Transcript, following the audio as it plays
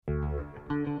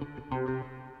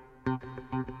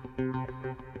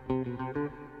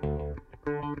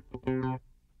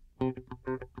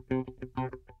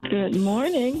Good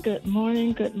morning, good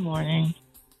morning, good morning.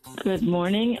 Good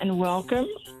morning and welcome.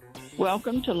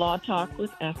 Welcome to Law Talk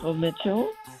with Ethel Mitchell.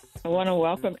 I want to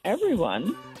welcome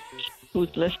everyone who's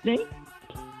listening,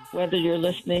 whether you're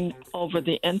listening over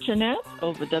the internet,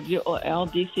 over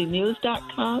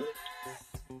WOLDCnews.com,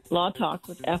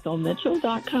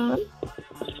 lawtalkwithethelmitchell.com.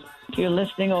 If you're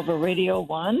listening over Radio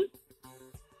 1,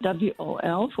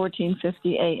 WOL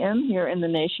 1450 AM here in the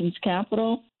nation's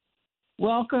capital,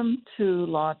 welcome to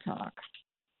Law Talk.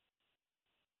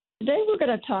 Today we're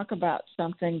going to talk about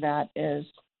something that is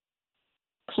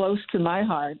close to my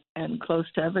heart and close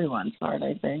to everyone's heart,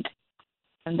 I think,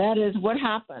 and that is what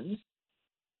happens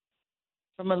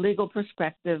from a legal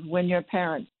perspective when your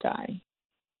parents die.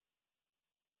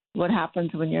 What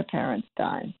happens when your parents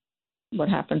die? What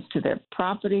happens to their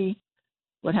property?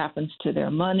 What happens to their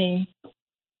money?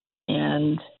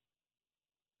 And,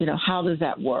 how does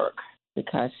that work?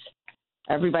 Because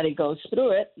everybody goes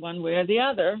through it one way or the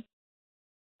other.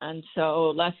 And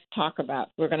so we're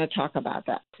going to talk about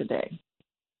that today.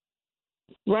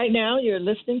 Right now, you're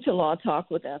listening to Law Talk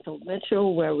with Ethel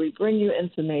Mitchell, where we bring you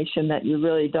information that you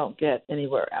really don't get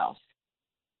anywhere else.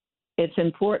 It's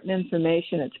important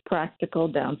information. It's practical,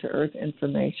 down-to-earth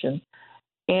information.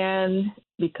 And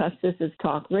because this is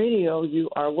talk radio, you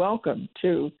are welcome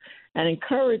to and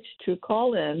encouraged to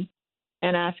call in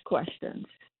and ask questions.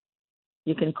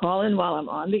 You can call in while I'm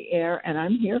on the air, and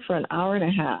I'm here for an hour and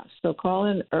a half. So call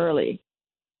in early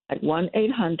at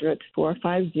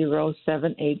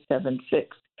 1-800-450-7876.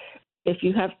 If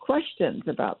you have questions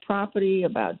about property,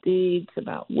 about deeds,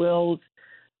 about wills,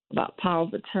 about power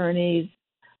of attorneys,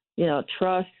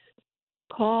 trusts,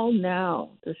 call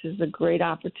now. This is a great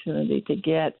opportunity to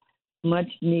get much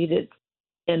needed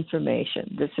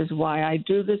information. This is why I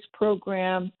do this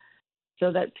program,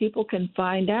 so that people can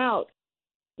find out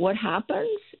what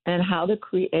happens and how to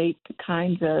create the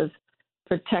kinds of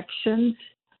protections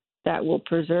that will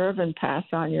preserve and pass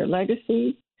on your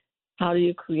legacy. How do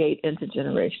you create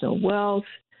intergenerational wealth?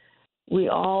 We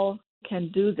all can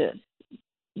do this,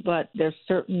 but there's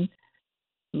certain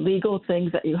legal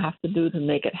things that you have to do to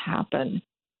make it happen.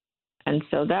 And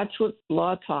so that's what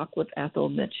Law Talk with Ethel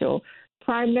Mitchell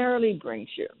primarily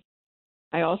brings you.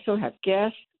 I also have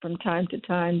guests from time to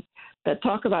time that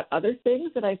talk about other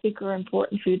things that I think are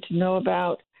important for you to know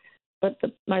about. But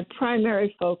my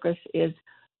primary focus is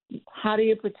how do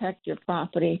you protect your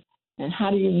property and how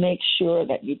do you make sure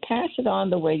that you pass it on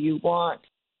the way you want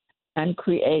and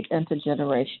create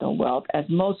intergenerational wealth, as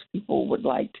most people would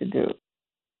like to do.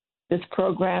 This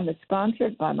program is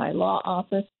sponsored by my law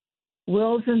office,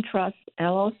 Wills and Trusts,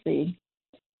 LLC,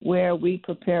 where we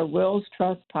prepare wills,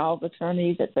 trusts, power of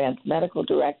attorneys, advance medical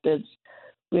directives.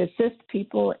 We assist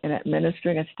people in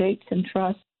administering estates and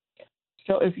trusts.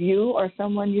 So if you or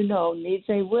someone you know needs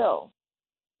a will,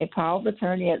 a power of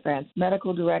attorney, advance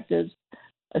medical directives,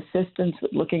 assistance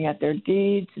with looking at their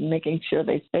deeds and making sure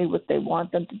they say what they want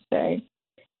them to say,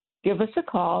 give us a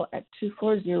call at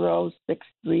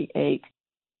 240-638-2828.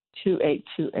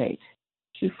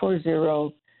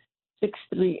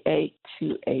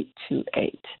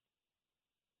 240-638-2828.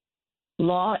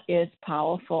 Law is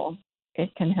powerful.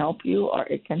 It can help you or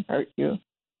it can hurt you.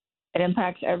 It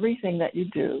impacts everything that you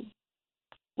do.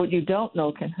 What you don't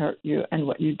know can hurt you, and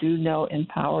what you do know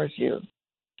empowers you.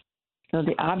 So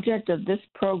the object of this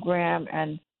program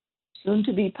and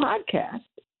soon-to-be podcast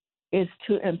is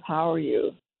to empower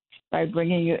you by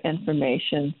bringing you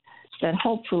information that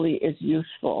hopefully is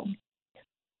useful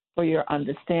for your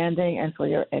understanding and for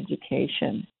your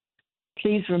education.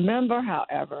 Please remember,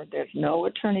 however, there's no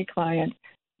attorney-client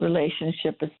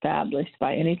relationship established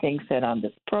by anything said on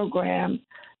this program,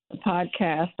 the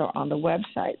podcast, or on the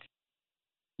website.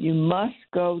 You must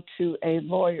go to a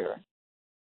lawyer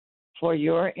for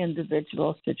your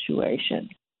individual situation.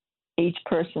 Each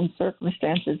person's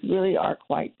circumstances really are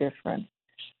quite different,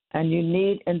 and you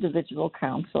need individual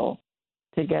counsel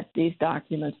to get these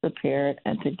documents prepared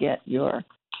and to get your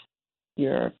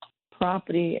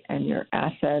property and your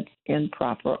assets in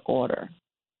proper order.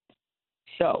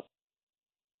 So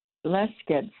let's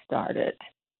get started.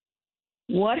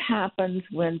 What happens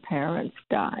when parents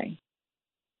die?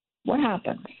 What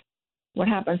happens? What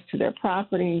happens to their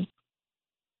property?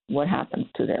 What happens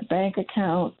to their bank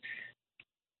accounts?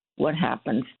 What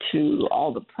happens to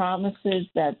all the promises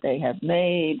that they have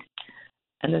made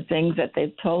and the things that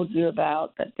they've told you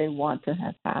about that they want to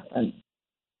have happen?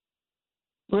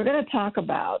 We're going to talk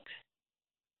about,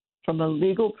 from a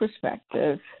legal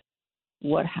perspective,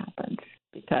 what happens.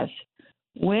 Because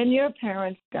when your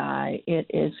parents die, it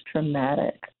is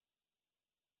traumatic.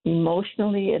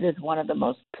 Emotionally, it is one of the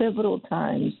most pivotal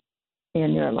times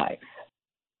in your life.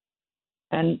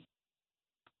 And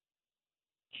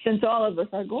since all of us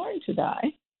are going to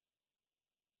die,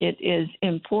 it is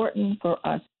important for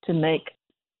us to make,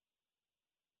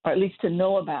 or at least to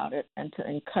know about it and to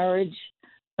encourage,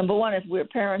 number one, if we're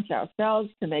parents ourselves,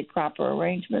 to make proper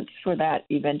arrangements for that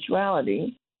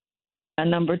eventuality. And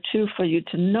number two, for you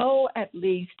to know at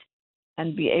least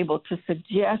and be able to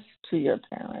suggest to your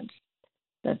parents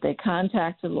that they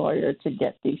contact a lawyer to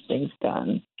get these things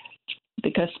done.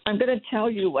 Because I'm going to tell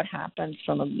you what happens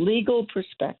from a legal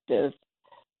perspective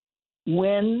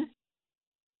when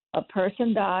a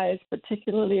person dies,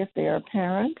 particularly if they are a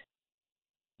parent.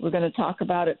 We're going to talk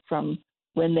about it from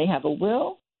when they have a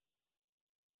will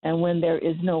and when there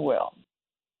is no will.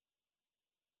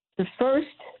 The first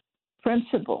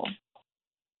principle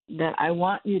that I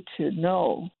want you to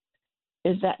know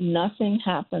is that nothing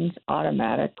happens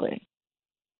automatically.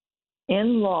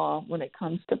 In law, when it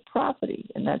comes to property,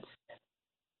 and that's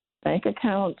bank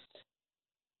accounts,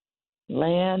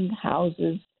 land,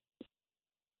 houses,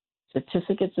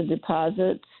 certificates of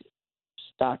deposits,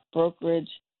 stock brokerage,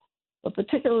 but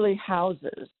particularly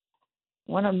houses.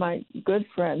 One of my good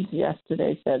friends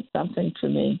yesterday said something to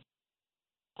me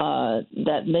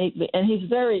that made me, and he's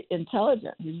very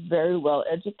intelligent. He's very well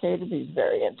educated. He's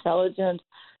very intelligent.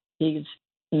 He's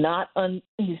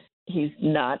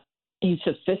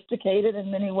sophisticated in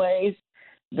many ways,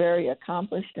 very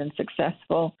accomplished and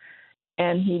successful.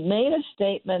 And he made a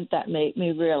statement that made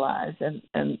me realize, and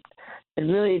it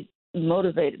really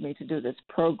motivated me to do this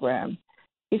program.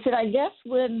 He said, I guess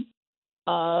when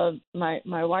my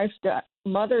wife's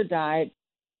mother died,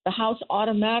 the house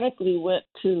automatically went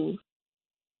to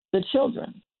the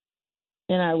children.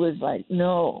 And I was like,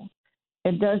 no,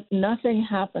 nothing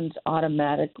happens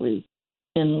automatically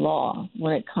in law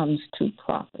when it comes to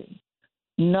property.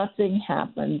 Nothing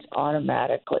happens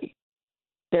automatically.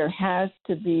 There has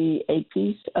to be a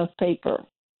piece of paper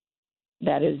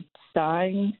that is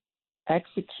signed,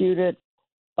 executed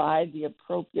by the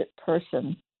appropriate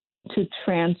person to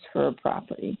transfer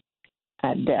property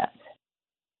at death.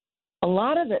 A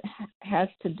lot of it has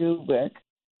to do with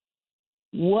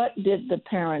what did the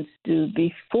parents do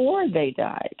before they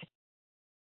died.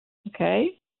 Okay?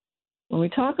 When we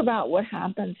talk about what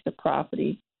happens to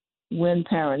property when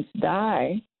parents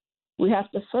die, we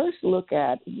have to first look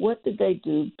at what did they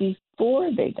do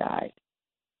before they died.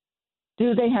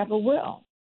 Do they have a will?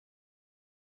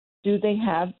 Do they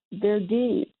have their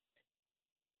deeds?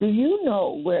 Do you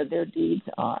know where their deeds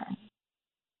are?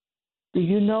 Do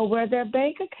you know where their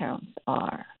bank accounts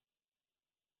are?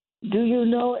 Do you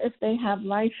know if they have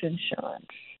life insurance?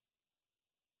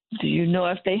 Do you know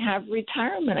if they have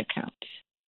retirement accounts?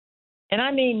 And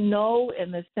I mean know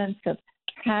in the sense of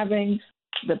having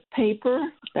the paper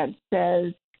that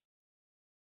says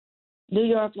New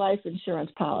York Life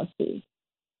Insurance Policy,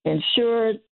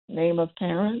 insured, name of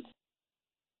parent,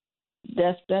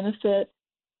 death benefit,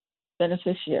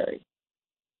 beneficiary.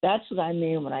 That's what I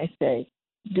mean when I say,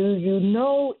 do you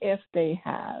know if they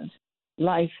have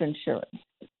life insurance?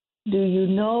 Do you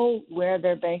know where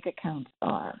their bank accounts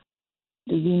are?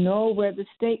 Do you know where the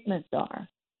statements are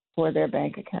for their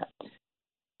bank accounts?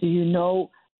 Do you know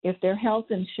if their health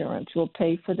insurance will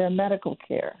pay for their medical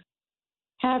care?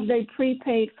 Have they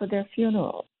prepaid for their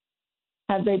funerals?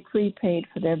 Have they prepaid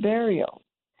for their burial?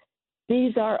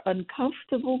 These are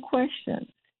uncomfortable questions.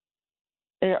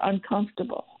 They're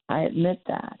uncomfortable, I admit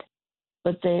that.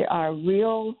 But they are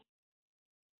real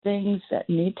things that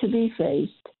need to be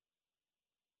faced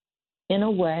in a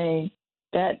way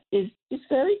that is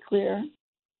very clear.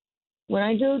 When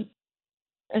I do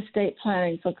estate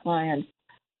planning for clients,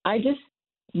 I just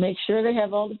make sure they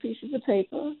have all the pieces of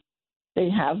paper. They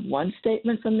have one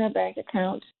statement from their bank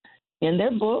account in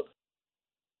their book.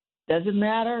 Doesn't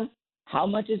matter how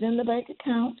much is in the bank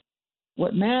account.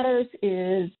 What matters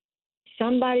is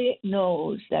somebody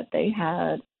knows that they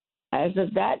had, as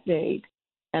of that date,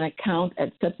 an account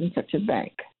at such and such a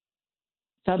bank.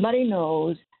 Somebody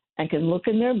knows and can look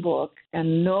in their book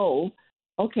and know,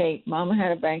 okay, Mama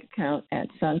had a bank account at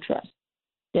SunTrust.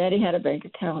 Daddy had a bank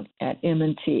account at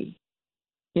M&T.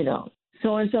 You know,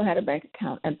 so-and-so had a bank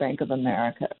account at Bank of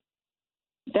America.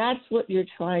 That's what you're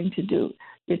trying to do.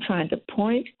 You're trying to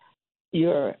point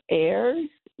your heirs,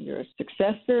 your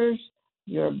successors,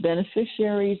 your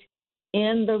beneficiaries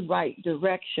in the right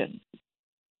direction.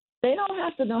 They don't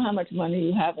have to know how much money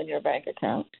you have in your bank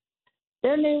account.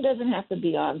 Their name doesn't have to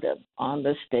be on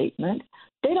the statement.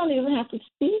 They don't even have to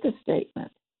see the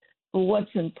statement. But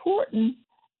what's important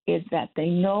is that they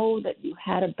know that you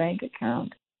had a bank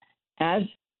account. As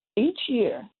each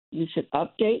year, you should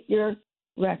update your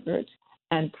records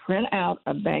and print out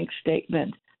a bank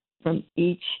statement from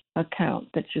each account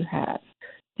that you have.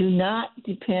 Do not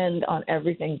depend on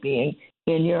everything being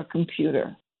in your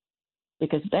computer,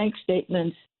 because bank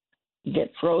statements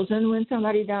get frozen when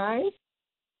somebody dies.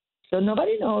 So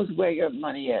nobody knows where your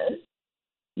money is.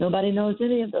 Nobody knows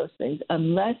any of those things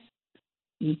unless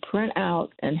you print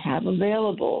out and have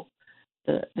available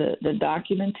the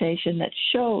documentation that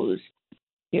shows,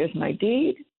 here's my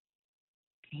deed,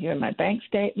 here are my bank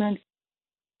statements.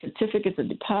 Certificates of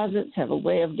deposits have a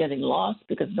way of getting lost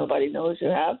because nobody knows you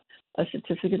have a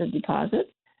certificate of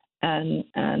deposit. And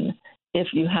if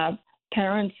you have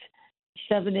parents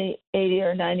 70, 80,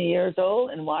 or 90 years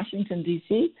old in Washington,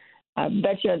 D.C., I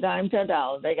bet you a dime to a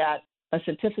dollar they got a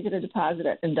certificate of deposit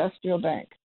at Industrial Bank.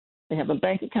 They have a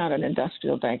bank account at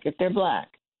Industrial Bank if they're black,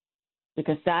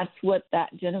 because that's what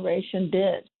that generation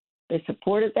did. They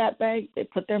supported that bank. They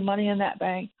put their money in that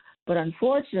bank. But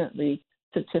unfortunately,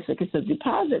 certificates of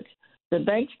deposits, the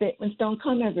bank statements don't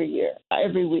come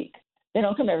every week. They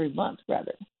don't come every month,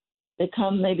 rather. They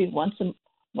come maybe once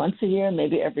a year,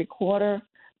 maybe every quarter,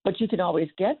 but you can always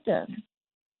get them.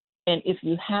 And if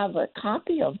you have a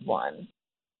copy of one,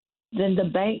 then the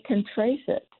bank can trace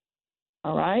it.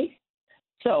 All right?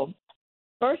 So,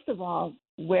 first of all,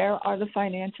 where are the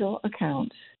financial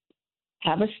accounts?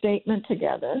 Have a statement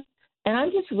together. And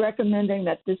I'm just recommending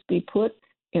that this be put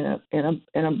in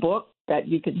a book that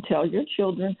you can tell your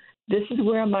children, this is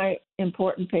where my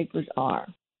important papers are.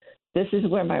 This is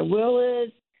where my will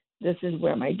is. This is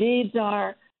where my deeds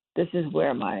are. This is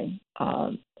where my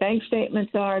bank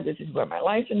statements are. This is where my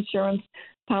life insurance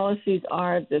policies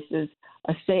are. This is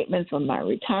a statement from my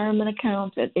retirement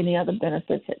accounts and any other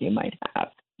benefits that you might have.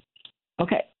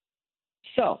 Okay,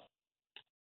 so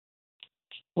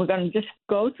we're going to just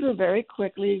go through very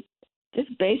quickly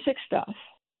just basic stuff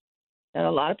that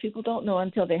a lot of people don't know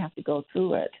until they have to go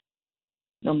through it.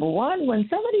 Number one, when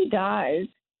somebody dies,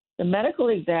 the medical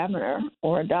examiner,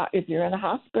 or if you're in a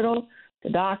hospital, the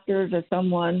doctors or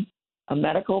someone, a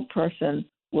medical person,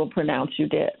 will pronounce you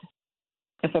dead.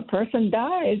 If a person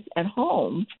dies at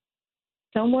home,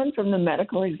 someone from the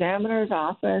medical examiner's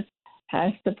office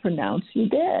has to pronounce you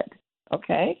dead,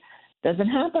 okay? Doesn't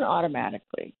happen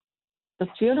automatically. The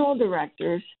funeral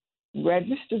directors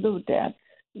register the death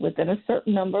within a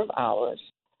certain number of hours.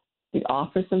 The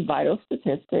Office of Vital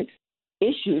Statistics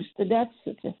issues the death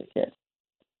certificate.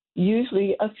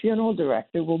 Usually a funeral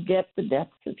director will get the death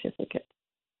certificate.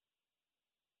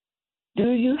 Do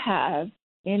you have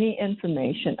any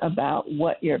information about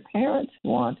what your parents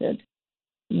wanted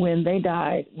when they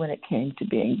died, when it came to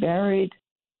being buried,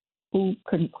 who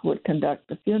would conduct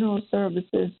the funeral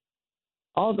services,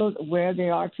 all those, where they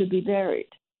are to be buried?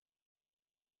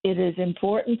 It is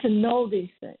important to know these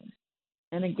things.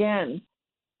 And again,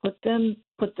 put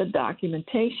the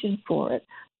documentation for it,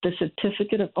 the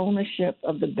certificate of ownership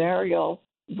of the burial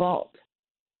vault,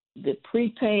 the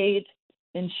prepaid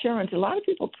insurance. A lot of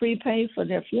people prepay for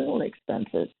their funeral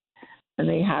expenses, and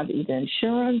they have either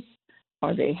insurance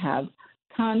or they have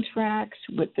contracts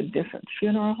with the different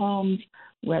funeral homes,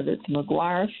 whether it's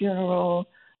McGuire Funeral,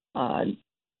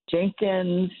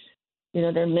 Jenkins. You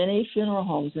know, there are many funeral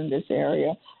homes in this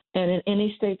area, and in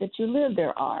any state that you live,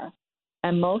 there are.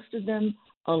 And most of them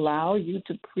allow you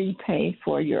to prepay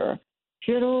for your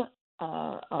funeral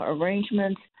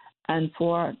arrangements and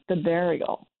for the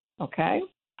burial, okay?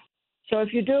 So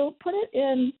if you do, put it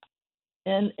in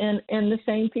the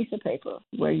same piece of paper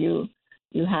where you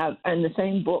have, in the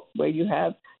same book where you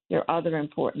have your other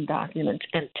important documents,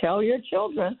 and tell your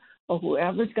children or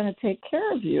whoever's going to take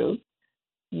care of you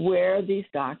where these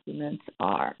documents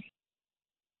are.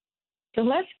 So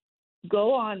let's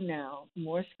go on now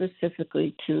more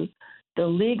specifically to the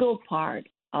legal part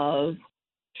of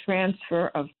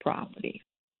transfer of property.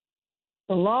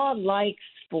 The law likes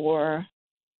for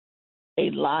a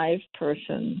live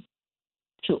person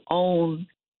to own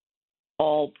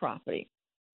all property.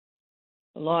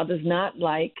 The law does not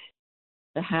like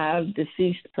to have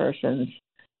deceased persons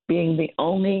being the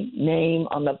only name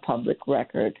on the public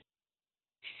record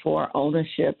for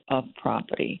ownership of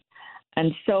property.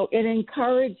 And so it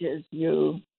encourages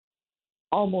you,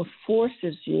 almost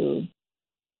forces you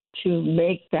to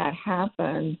make that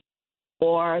happen,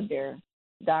 or there are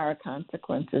dire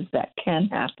consequences that can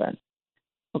happen,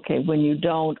 okay, when you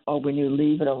don't or when you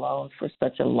leave it alone for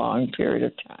such a long period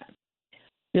of time.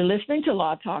 You're listening to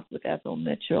Law Talk with Ethel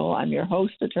Mitchell. I'm your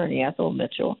host, Attorney Ethel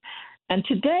Mitchell. And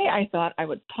today I thought I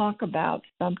would talk about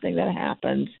something that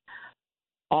happens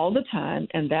all the time,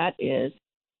 and that is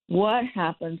what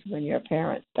happens when your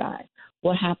parents die?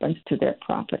 What happens to their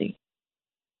property?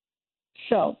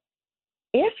 So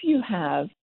if you have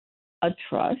a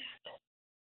trust,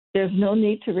 there's no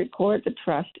need to record the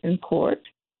trust in court.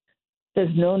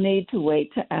 There's no need to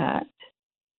wait to act.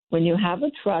 When you have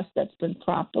a trust that's been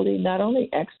properly not only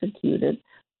executed,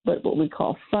 but what we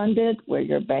call funded, where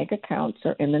your bank accounts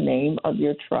are in the name of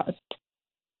your trust,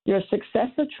 your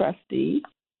successor trustee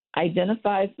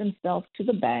identifies themselves to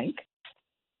the bank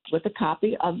with a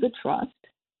copy of the trust,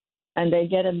 and they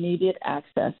get immediate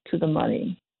access to the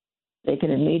money. They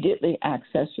can immediately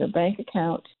access your bank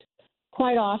account.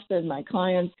 Quite often, my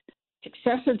clients'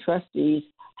 successor trustees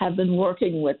have been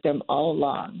working with them all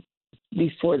along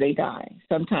before they die.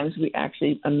 Sometimes we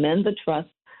actually amend the trust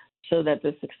so that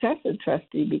the successor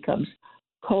trustee becomes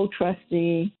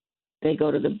co-trustee. They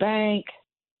go to the bank.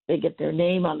 They get their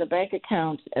name on the bank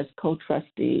accounts as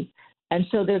co-trustee. And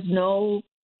so there's no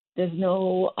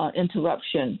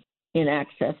interruption in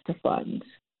access to funds.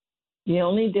 The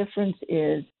only difference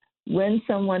is when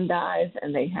someone dies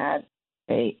and they had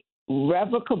a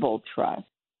revocable trust,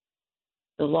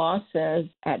 the law says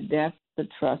at death the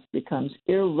trust becomes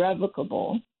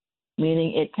irrevocable,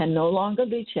 meaning it can no longer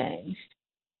be changed,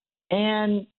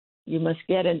 and you must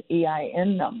get an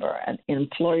EIN number, an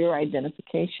employer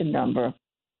identification number,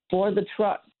 for the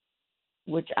trust,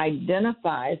 which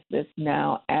identifies this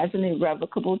now as an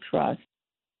irrevocable trust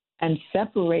and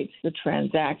separates the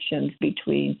transactions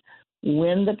between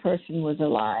when the person was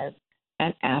alive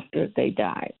and after they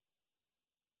died.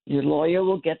 Your lawyer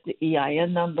will get the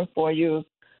EIN number for you.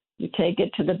 You take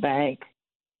it to the bank.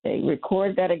 They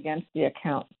record that against the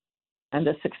account, and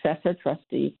the successor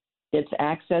trustee gets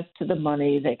access to the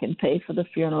money. They can pay for the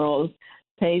funerals,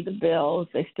 pay the bills.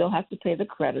 They still have to pay the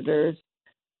creditors.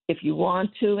 If you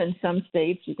want to, in some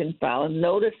states, you can file a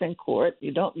notice in court.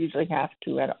 You don't usually have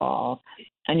to at all.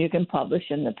 And you can publish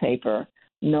in the paper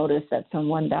notice that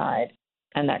someone died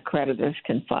and that creditors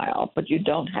can file, but you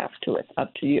don't have to. It's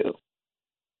up to you.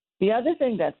 The other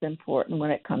thing that's important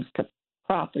when it comes to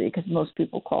property, because most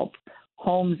people call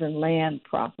homes and land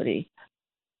property,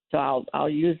 so I'll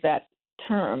use that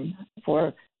term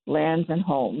for lands and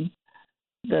homes.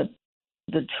 The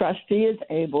trustee is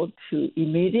able to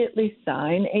immediately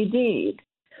sign a deed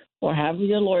or have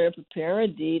your lawyer prepare a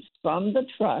deed from the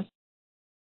trust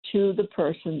to the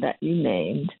person that you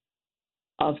named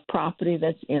of property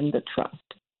that's in the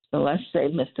trust. So let's say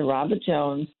Mr. Robert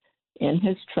Jones in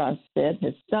his trust said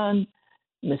his son,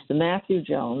 Mr. Matthew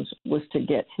Jones, was to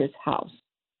get his house.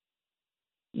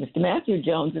 Mr. Matthew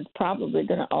Jones is probably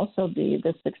going to also be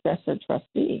the successor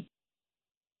trustee.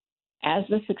 As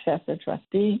the successor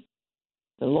trustee,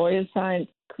 the lawyer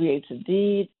creates a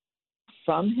deed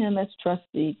from him as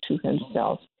trustee to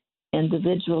himself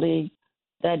individually.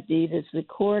 That deed is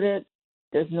recorded.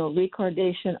 There's no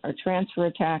recordation or transfer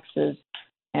taxes,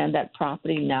 and that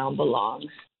property now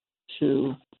belongs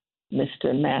to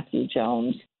Mr. Matthew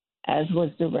Jones, as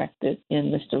was directed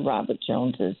in Mr. Robert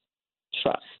Jones's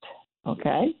trust.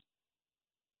 Okay?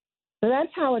 So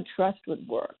that's how a trust would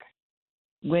work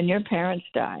when your parents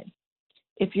died.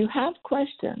 If you have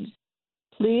questions,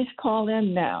 please call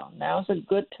in now. Now's a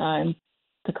good time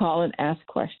to call and ask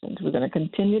questions. We're going to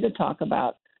continue to talk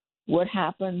about what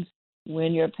happens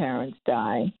when your parents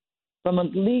die from a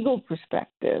legal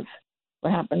perspective,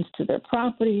 what happens to their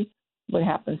property, what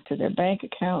happens to their bank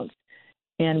accounts.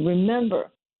 And remember,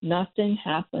 nothing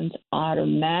happens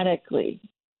automatically.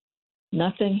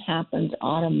 Nothing happens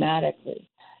automatically.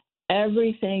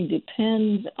 Everything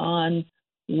depends on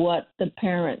what the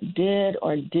parent did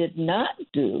or did not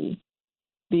do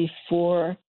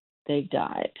before they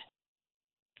died.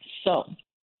 So,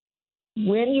 if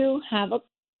you have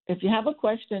a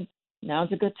question,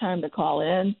 now's a good time to call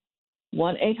in.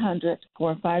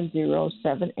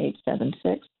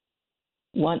 1-800-450-7876.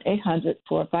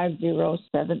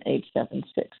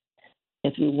 1-800-450-7876.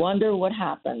 If you wonder what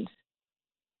happens,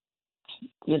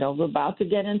 we're about to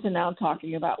get into now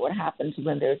talking about what happens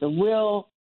when there's a will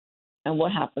and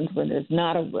what happens when there's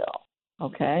not a will,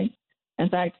 okay? In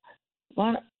fact,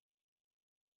 why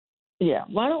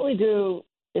don't we do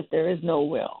if there is no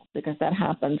will, because that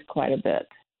happens quite a bit,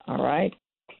 all right?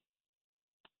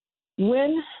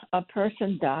 When a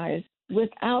person dies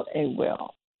without a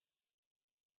will,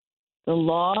 the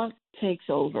law takes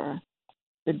over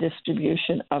the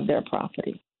distribution of their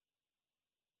property.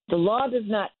 The law does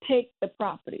not take the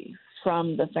property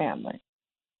from the family,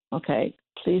 okay?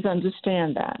 Please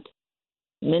understand that.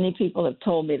 Many people have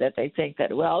told me that they think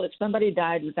that, well, if somebody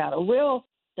died without a will,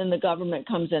 then the government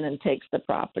comes in and takes the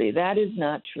property. That is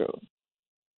not true.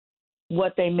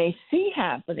 What they may see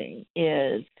happening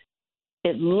is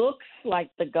it looks like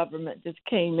the government just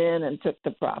came in and took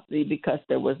the property because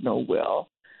there was no will.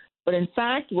 But in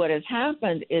fact, what has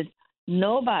happened is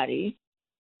nobody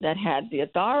that had the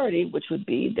authority, which would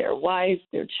be their wife,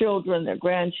 their children, their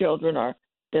grandchildren, or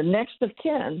the next of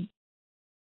kin,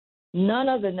 none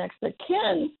of the next of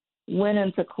kin went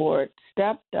into court,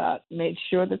 stepped up, made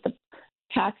sure that the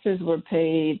taxes were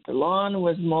paid, the lawn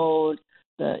was mowed,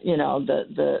 the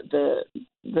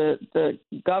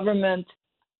government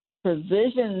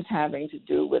provisions having to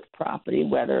do with property,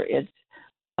 whether it's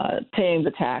paying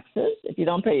the taxes. If you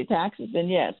don't pay your taxes, then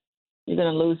yes, you're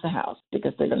going to lose the house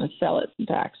because they're going to sell it for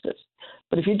taxes.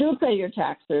 But if you do pay your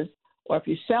taxes, or if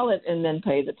you sell it and then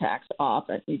pay the tax off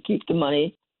and you keep the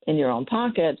money in your own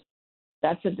pocket,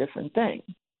 that's a different thing.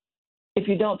 If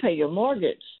you don't pay your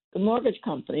mortgage, the mortgage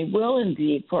company will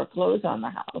indeed foreclose on the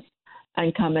house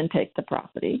and come and take the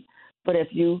property. But if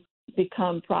you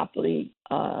become properly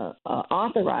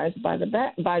authorized by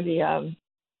the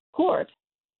court,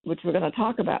 which we're going to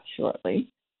talk about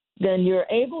shortly, then you're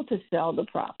able to sell the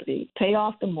property, pay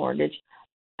off the mortgage,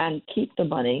 and keep the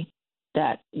money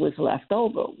that was left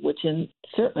over, which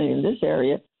certainly in this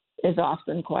area is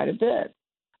often quite a bit.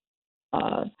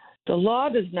 The law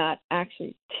does not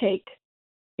actually take,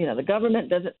 the government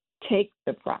doesn't take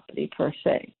the property per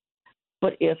se.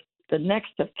 But if the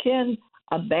next of kin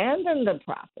abandon the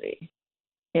property,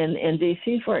 in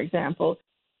D.C., for example,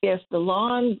 if the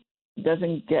lawn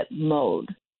doesn't get mowed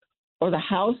or the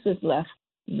house is left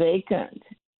vacant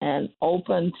and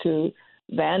open to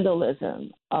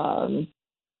vandalism,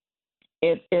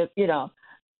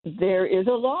 there is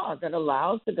a law that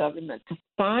allows the government to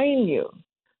fine you.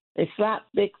 They slap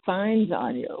big fines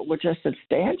on you, which are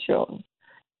substantial.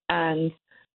 And,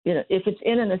 if it's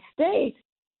in an estate,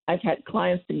 I've had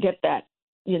clients to get that,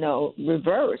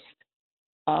 reversed.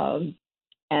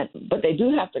 But they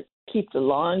do have to keep the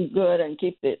lawn good and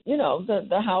keep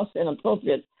the house in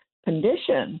appropriate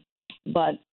condition.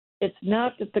 But it's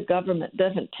not that the government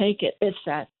doesn't take it. It's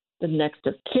that the next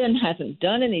of kin hasn't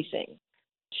done anything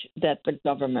that the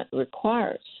government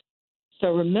requires.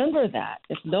 So remember that.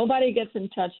 If nobody gets in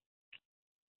touch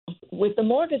with the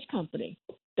mortgage company,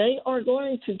 they are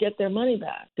going to get their money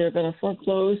back. They're going to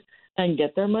foreclose and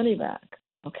get their money back.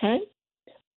 Okay?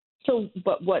 So,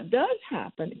 but what does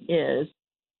happen is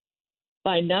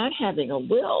by not having a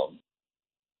will,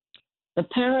 the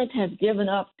parent has given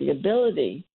up the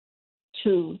ability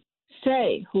to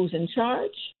say who's in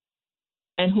charge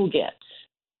and who gets.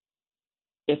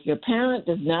 If your parent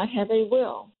does not have a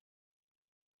will,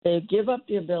 they give up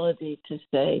the ability to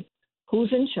say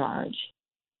who's in charge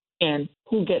and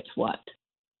who gets what.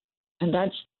 And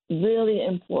that's really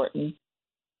important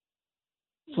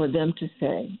for them to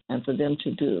say and for them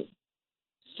to do.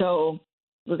 So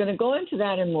we're going to go into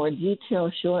that in more detail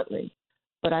shortly.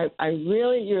 But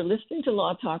you're listening to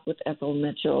Law Talk with Ethel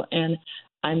Mitchell, and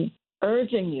I'm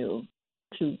urging you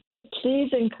to please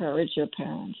encourage your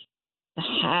parents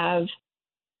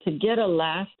to get a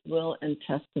last will and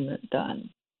testament done.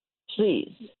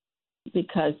 Please,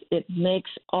 because it makes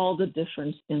all the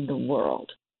difference in the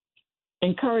world.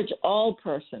 Encourage all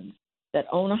persons that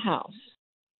own a house.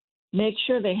 Make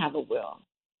sure they have a will.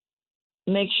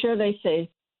 Make sure they say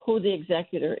who the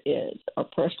executor is or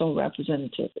personal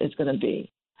representative is going to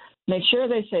be. Make sure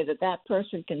they say that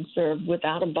person can serve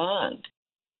without a bond.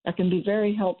 That can be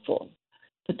very helpful,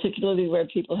 particularly where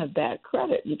people have bad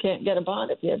credit. You can't get a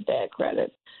bond if you have bad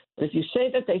credit. But if you say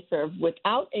that they serve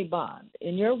without a bond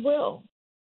in your will,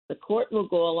 the court will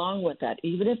go along with that.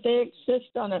 Even if they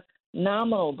insist on a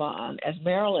nominal bond, as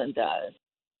Maryland does,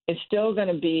 it's still going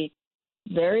to be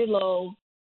very low,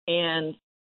 and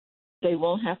they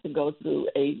won't have to go through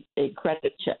a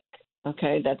credit check.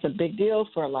 Okay, that's a big deal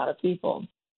for a lot of people.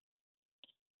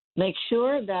 Make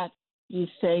sure that you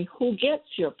say who gets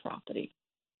your property.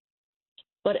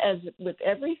 But as with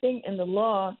everything in the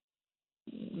law,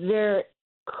 there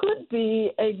could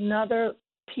be another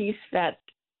piece that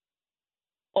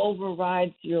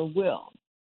overrides your will,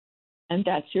 and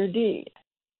that's your deed.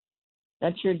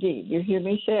 That's your deed. You hear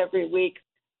me say every week,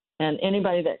 and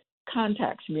anybody that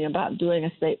contacts me about doing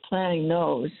estate planning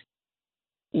knows,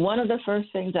 one of the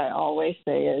first things I always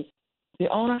say is, if you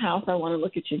own a house, I want to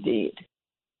look at your deed.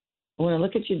 I want to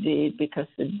look at your deed because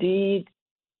the deed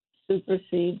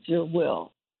supersedes your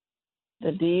will.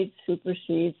 The deed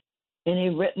supersedes any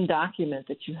written document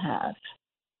that you have.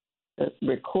 The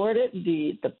recorded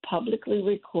deed, the publicly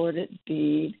recorded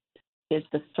deed, is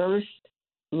the first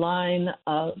line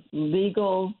of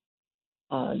legal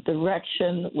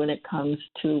direction when it comes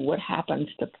to what happens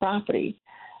to property.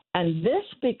 And this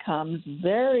becomes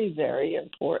very, very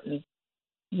important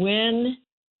when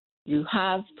you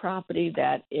have property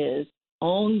that is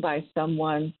owned by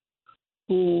someone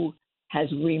who has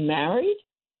remarried,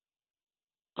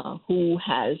 who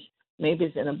has maybe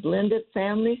is in a blended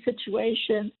family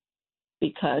situation,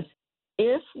 because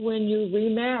if when you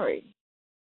remarry,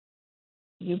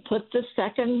 you put the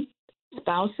second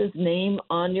spouse's name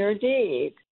on your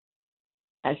deed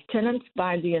as tenants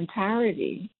by the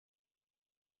entirety,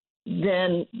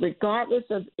 then regardless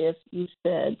of if you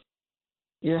said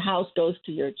your house goes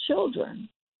to your children,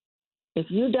 if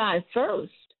you die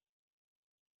first,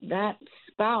 that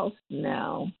spouse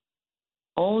now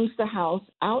owns the house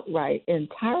outright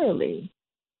entirely,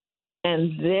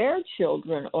 and their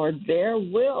children or their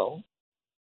will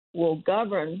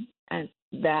govern and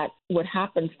that what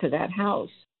happens to that house.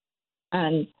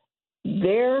 And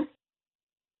their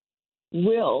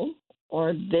will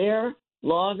or their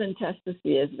laws and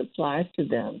intestacy as it applies to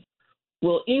them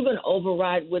will even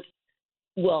override with,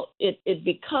 it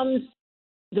becomes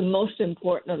the most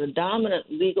important or the dominant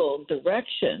legal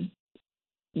direction,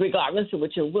 regardless of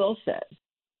what your will says.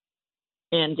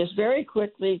 And just very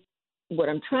quickly, what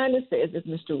I'm trying to say is if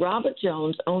Mr. Robert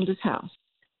Jones owned his house,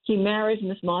 he marries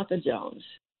Miss Martha Jones.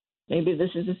 Maybe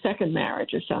this is a second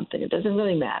marriage or something. It doesn't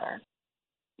really matter.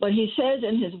 But he says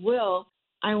in his will,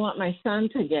 I want my son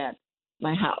to get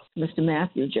my house, Mr.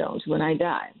 Matthew Jones, when I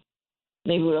die.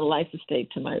 Maybe with a life estate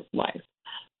to my wife.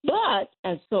 But,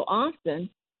 as so often,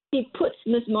 he puts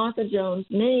Miss Martha Jones'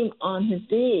 name on his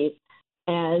deed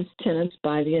as tenants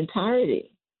by the entirety.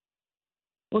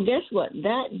 Well, guess what?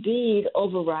 That deed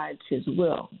overrides his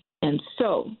will. And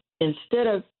so, instead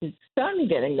of his son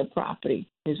getting the property,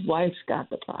 his wife's got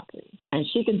the property. And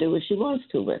she can do what she wants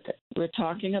to with it. We're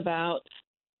talking about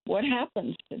what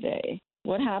happens today.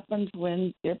 What happens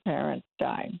when your parents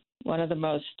die? One of the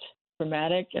most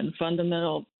traumatic and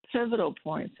fundamental pivotal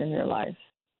points in your life.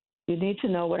 You need to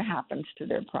know what happens to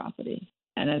their property.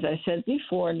 And as I said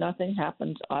before, nothing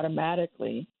happens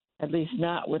automatically, at least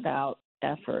not without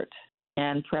effort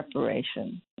and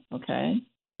preparation, okay?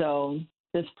 So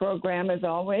this program, as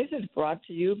always, is brought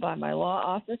to you by my law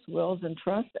office, Wills and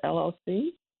Trust,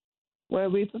 LLC, where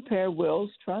we prepare wills,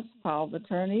 trusts, power of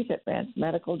attorneys, advance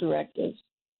medical directives.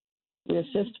 We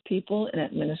assist people in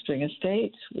administering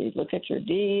estates. We look at your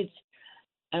deeds,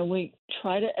 and we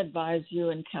try to advise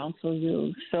you and counsel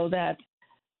you so that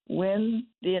when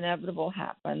the inevitable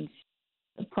happens,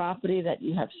 the property that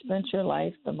you have spent your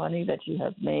life, the money that you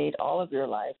have made all of your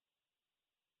life,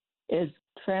 is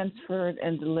transferred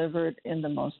and delivered in the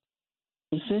most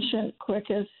efficient,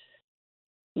 quickest,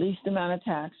 least amount of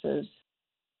taxes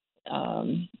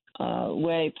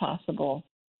way possible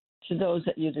to those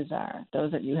that you desire,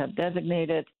 those that you have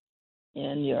designated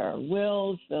in your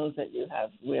wills, those that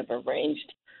we have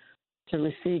arranged to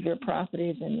receive your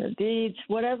properties and your deeds,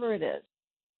 whatever it is.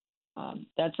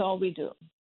 That's all we do.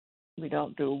 We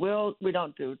don't do wills. We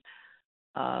don't do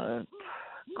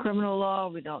criminal law.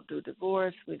 We don't do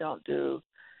divorce. We don't do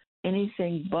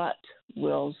anything but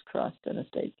wills, trust, and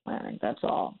estate planning. That's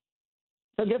all.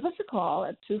 So give us a call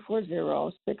at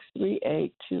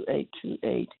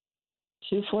 240-638-2828,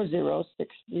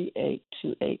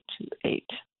 240-638-2828.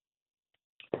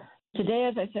 Today,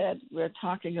 as I said, we're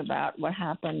talking about what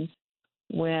happens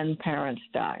when parents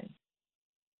die.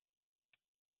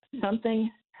 Something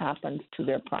happens to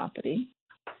their property.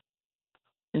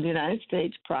 In the United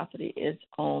States, property is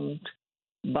owned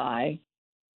by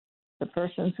the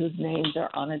persons whose names are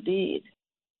on a deed.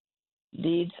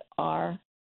 Deeds are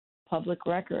public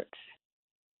records.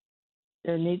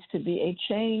 There needs to be a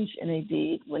change in a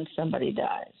deed when somebody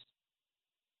dies.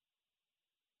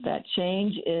 That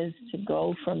change is to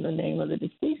go from the name of the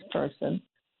deceased person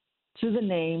to the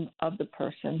name of the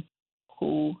person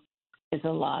who is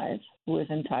alive, who is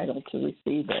entitled to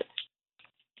receive it.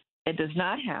 It does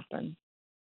not happen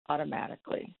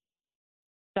automatically.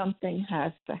 Something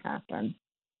has to happen.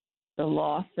 The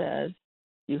law says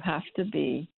you have to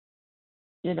be,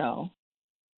 you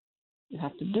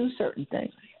have to do certain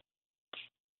things.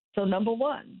 So number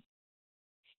one,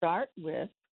 start with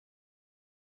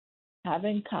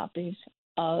having copies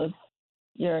of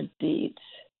your deeds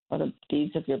or the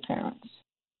deeds of your parents.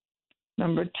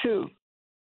 Number two,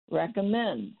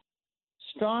 recommend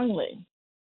strongly,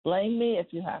 blame me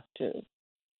if you have to,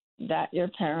 that your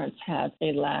parents have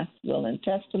a last will and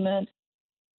testament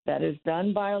that is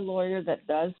done by a lawyer that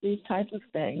does these types of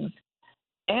things,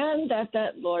 and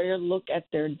that lawyer look at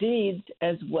their deeds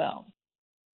as well.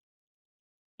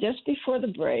 Just before the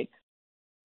break,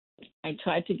 I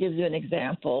tried to give you an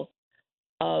example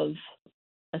of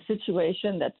a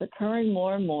situation that's occurring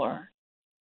more and more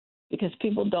because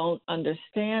people don't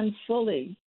understand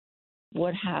fully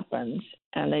what happens,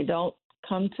 and they don't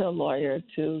come to a lawyer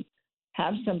to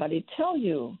have somebody tell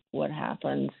you what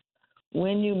happens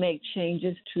when you make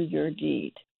changes to your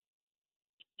deed.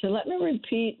 So let me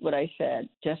repeat what I said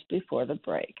just before the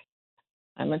break.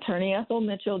 I'm Attorney Ethel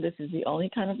Mitchell. This is the only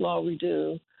kind of law we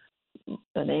do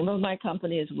The name of my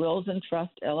company is Wills and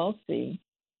Trust LLC.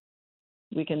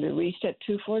 We can be reached at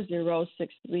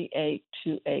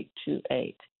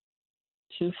 240-638-2828.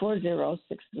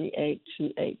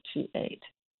 240-638-2828.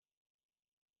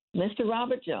 Mr.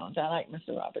 Robert Jones, I like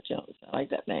Mr. Robert Jones. I like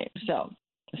that name. So,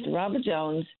 Mr. Robert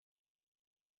Jones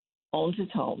owns his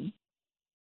home.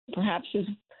 Perhaps his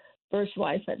first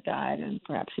wife had died, and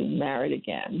perhaps he married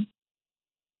again.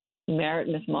 He married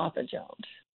Miss Martha Jones.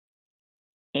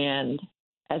 And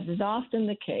as is often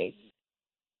the case,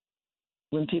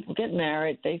 when people get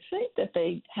married, they think that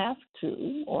they have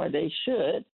to or they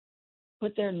should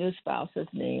put their new spouse's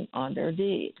name on their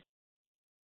deed.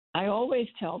 I always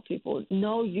tell people,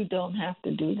 no, you don't have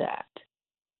to do that.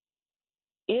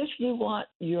 If you want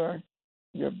your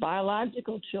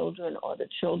biological children or the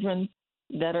children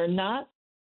that are not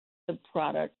the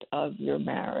product of your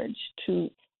marriage to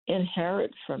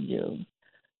inherit from you,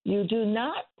 you do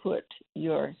not put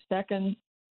your second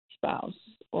spouse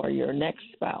or your next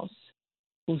spouse,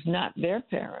 who's not their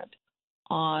parent,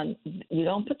 you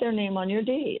don't put their name on your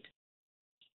deed.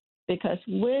 Because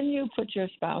when you put your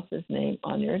spouse's name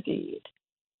on your deed,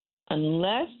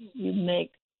 unless you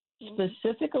make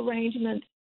specific arrangements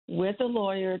with a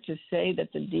lawyer to say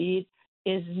that the deed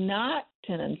is not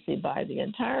tenancy by the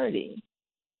entirety,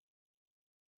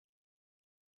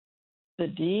 the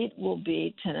deed will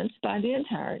be tenants by the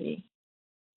entirety.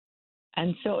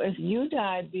 And so if you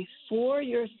die before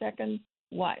your second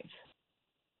wife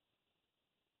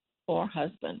or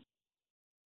husband,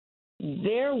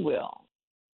 their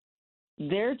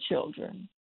children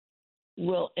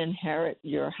will inherit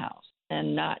your house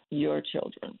and not your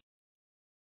children.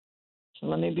 So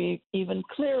let me be even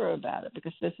clearer about it,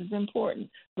 because this is important,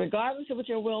 regardless of what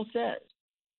your will says.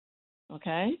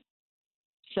 Okay?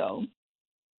 So,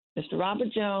 Mr.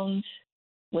 Robert Jones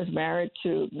was married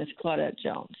to Miss Claudette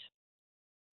Jones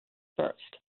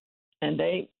first. And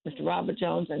Mr. Robert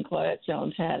Jones and Claudette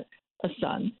Jones had a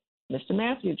son, Mr.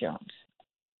 Matthew Jones.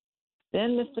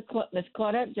 Then Miss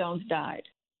Claudette Jones died.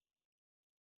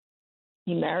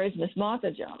 He marries Miss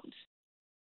Martha Jones.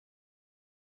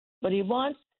 But he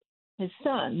wants his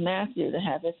son, Matthew, to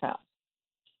have his house.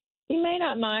 He may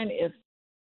not mind if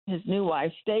his new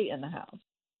wife stay in the house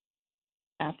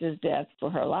after his death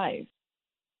for her life,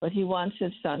 but he wants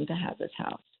his son to have his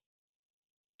house.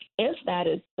 If that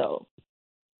is so,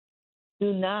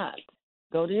 do not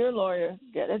go to your lawyer,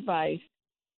 get advice.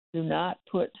 Do not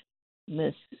put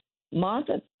Miss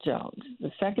Martha Jones,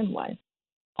 the second wife,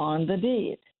 on the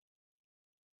deed.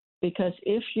 Because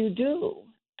if you do,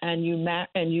 and you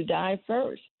die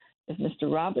first, if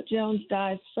Mr. Robert Jones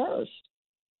dies first,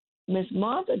 Miss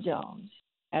Martha Jones,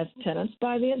 as tenants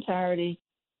by the entirety,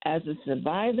 as a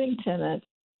surviving tenant,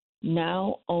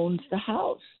 now owns the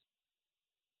house.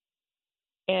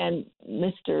 And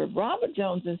Mr. Robert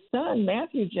Jones's son,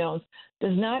 Matthew Jones,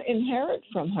 does not inherit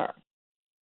from her.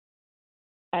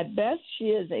 At best, he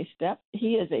is a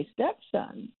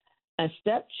stepson, and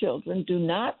stepchildren do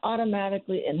not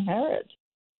automatically inherit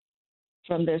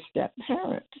from their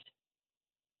step-parents.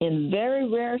 In very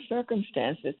rare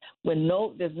circumstances, when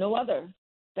there's no other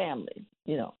family,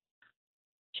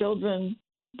 children,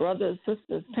 brothers,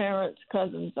 sisters, parents,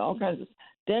 cousins, all kinds of,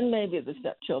 then maybe the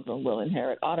stepchildren will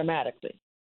inherit automatically.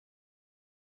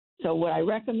 So what I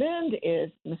recommend is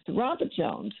Mr. Robert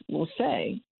Jones will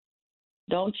say,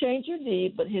 don't change your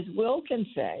deed, but his will can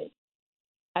say,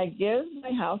 I give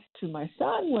my house to my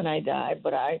son when I die,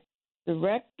 but I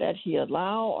direct that he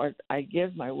allow, or I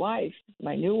give my wife,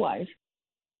 my new wife,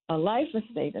 a life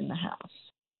estate in the house.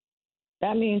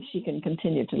 That means she can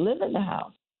continue to live in the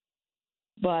house,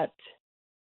 but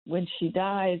when she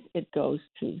dies, it goes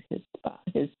to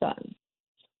his son.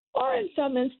 Or in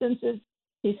some instances,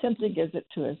 he simply gives it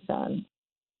to his son.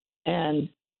 And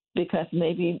because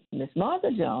maybe Miss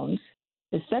Martha Jones,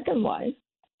 his second wife,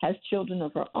 has children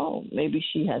of her own. Maybe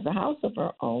she has a house of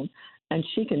her own, and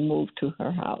she can move to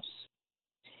her house.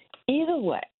 Either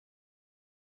way,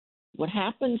 what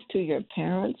happens to your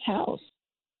parents' house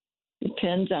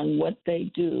depends on what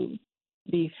they do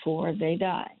before they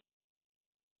die.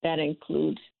 That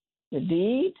includes the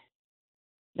deed,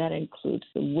 that includes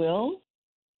the will,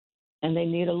 and they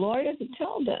need a lawyer to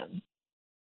tell them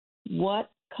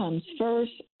what comes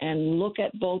first and look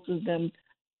at both of them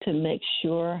to make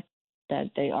sure that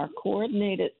they are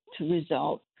coordinated to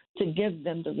give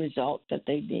them the result that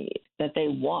they need, that they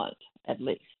want at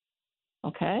least.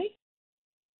 Okay?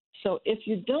 So if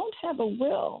you don't have a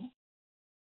will,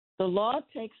 the law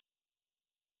takes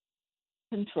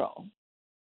control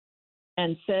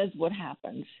and says what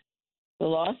happens. The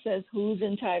law says who's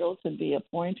entitled to be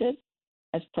appointed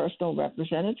as personal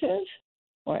representative,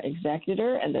 or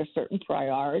executor, and there's certain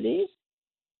priorities.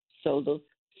 So the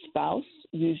spouse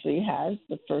usually has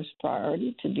the first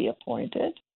priority to be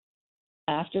appointed.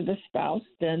 After the spouse,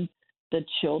 then the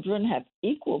children have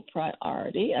equal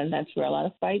priority, and that's where a lot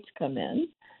of fights come in.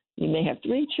 You may have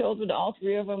 3 children, all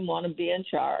 3 of them want to be in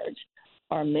charge,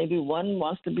 or maybe one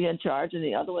wants to be in charge and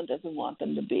the other one doesn't want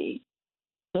them to be.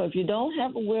 So if you don't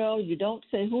have a will, you don't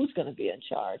say who's going to be in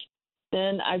charge.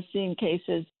 Then I've seen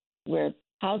cases where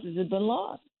houses have been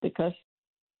lost because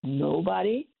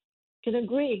nobody can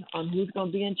agree on who's going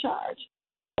to be in charge.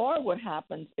 Or what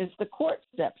happens is the court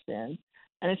steps in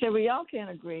and they say, well, y'all can't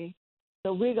agree,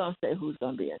 so we're going to say who's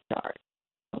going to be in charge,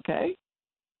 okay?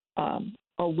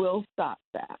 Or we'll stop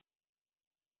that.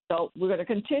 So we're going to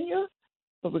continue,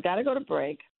 but we got to go to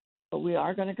break, but we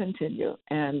are going to continue,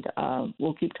 and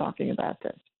we'll keep talking about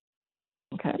this,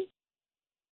 okay?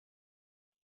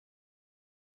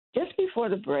 Just before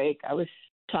the break, I was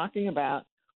talking about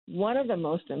one of the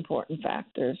most important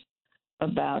factors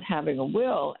about having a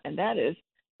will, and that is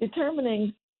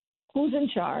determining who's in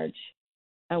charge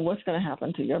and what's going to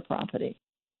happen to your property.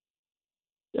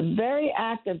 The very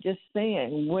act of just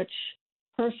saying which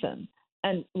person,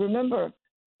 and remember,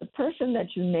 the person that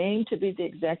you name to be the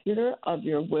executor of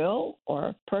your will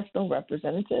or personal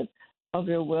representative of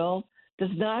your will does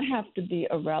not have to be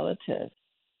a relative.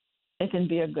 It can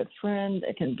be a good friend,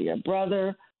 it can be a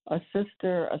brother, a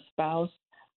sister, a spouse.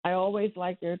 I always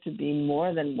like there to be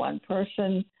more than one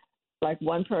person, like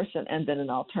one person and then an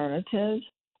alternative.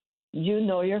 You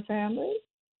know your family.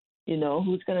 You know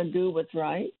who's going to do what's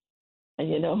right, and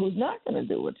you know who's not going to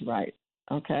do what's right,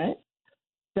 okay?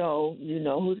 So you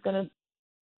know who's going to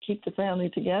keep the family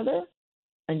together,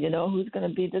 and you know who's going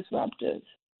to be disruptive.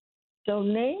 So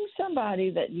name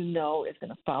somebody that you know is going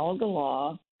to follow the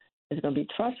law, is going to be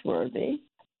trustworthy,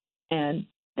 and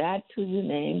that's who you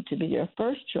name to be your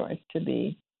first choice to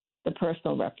be the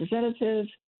personal representative.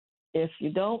 If you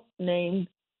don't name,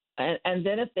 and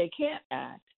then if they can't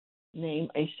act, name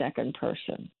a second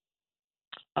person.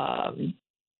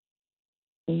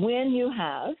 When you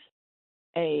have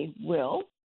a will,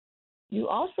 you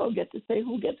also get to say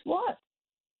who gets what.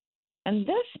 And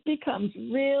this becomes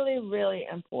really, really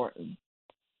important,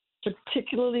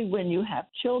 particularly when you have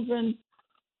children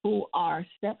who are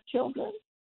stepchildren.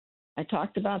 I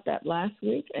talked about that last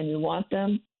week, and you want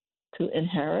them to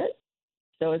inherit.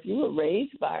 So if you were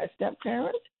raised by a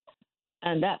step-parent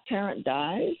and that parent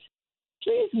dies,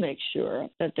 please make sure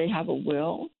that they have a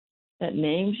will that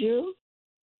names you,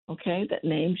 okay, that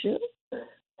names you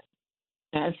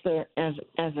as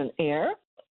an heir,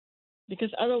 because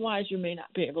otherwise you may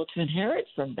not be able to inherit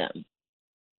from them.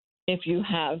 If you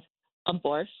have a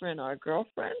boyfriend or a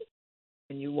girlfriend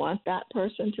and you want that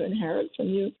person to inherit from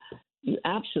you, you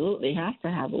absolutely have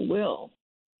to have a will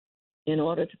in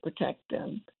order to protect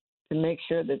them, to make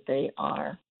sure that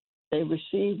they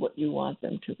receive what you want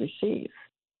them to receive.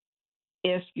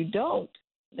 If you don't,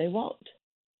 they won't.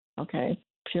 Okay?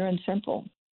 Pure and simple.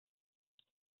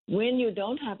 When you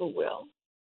don't have a will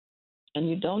and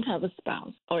you don't have a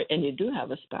spouse, and you do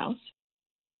have a spouse,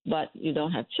 but you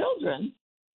don't have children,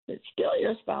 still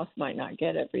your spouse might not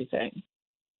get everything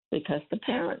because the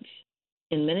parents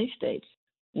in many states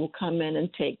will come in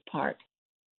and take part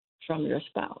from your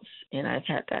spouse. And I've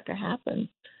had that to happen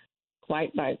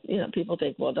quite by, people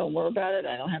think, well, don't worry about it.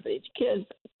 I don't have any kids,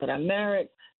 but I'm married,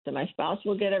 so my spouse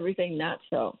will get everything. Not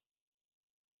so.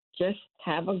 Just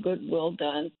have a good will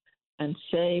done and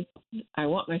say, I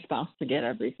want my spouse to get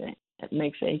everything. It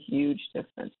makes a huge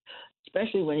difference,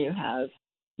 especially when you have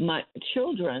my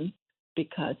children,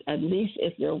 because at least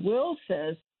if your will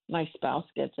says my spouse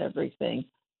gets everything,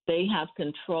 they have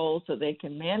control so they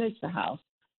can manage the house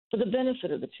for the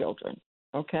benefit of the children,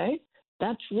 okay?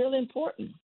 That's really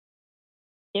important.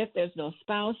 If there's no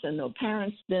spouse and no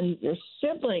parents, then your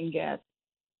sibling gets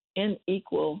in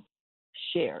equal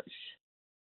shares.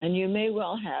 And you may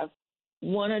well have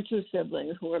one or two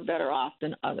siblings who are better off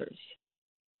than others.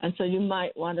 And so you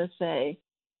might want to say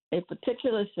a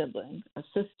particular sibling, a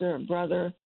sister, a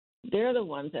brother, they're the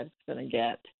ones that's going to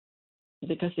get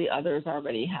because the others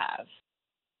already have.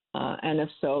 And if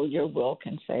so, your will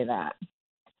can say that.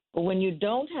 But when you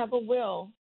don't have a will,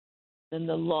 then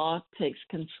the law takes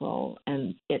control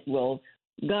and it will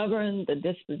govern the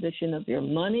disposition of your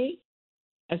money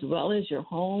as well as your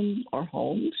home or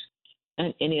homes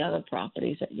and any other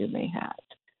properties that you may have.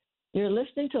 You're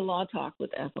listening to Law Talk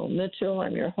with Ethel Mitchell.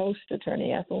 I'm your host,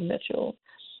 Attorney Ethel Mitchell.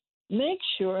 Make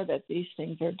sure that these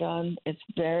things are done. It's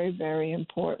very, very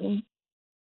important.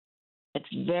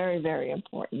 It's very, very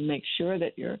important. Make sure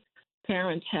that your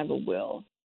parents have a will.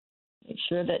 Make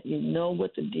sure that you know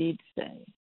what the deeds say.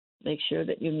 Make sure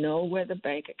that you know where the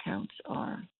bank accounts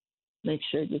are. Make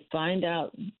sure you find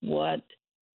out what,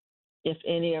 if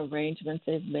any, arrangements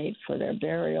they've made for their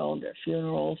burial, their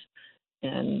funerals,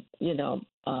 and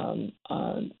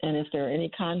and if there are any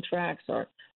contracts or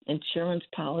insurance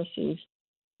policies,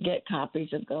 get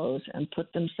copies of those and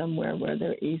put them somewhere where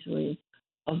they're easily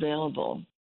available.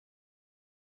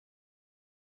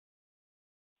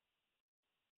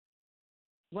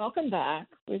 Welcome back.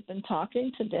 We've been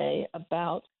talking today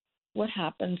about what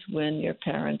happens when your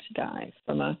parents die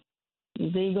from a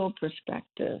legal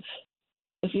perspective.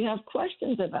 If you have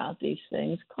questions about these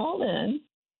things, call in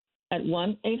at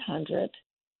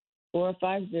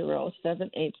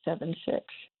 1-800-450-7876.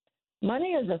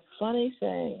 Money is a funny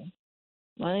thing.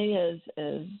 Money is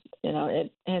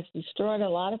it has destroyed a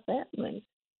lot of families.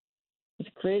 It's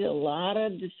created a lot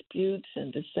of disputes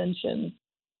and dissension.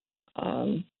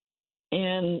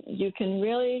 And you can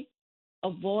really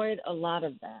avoid a lot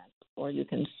of that, or you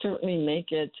can certainly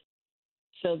make it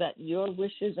so that your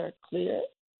wishes are clear.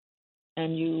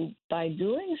 And you, by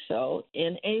doing so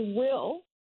in a will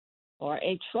or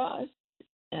a trust,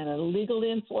 and a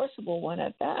legally enforceable one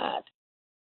at that,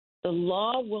 the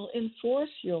law will enforce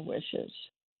your wishes.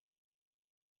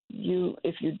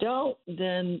 If you don't,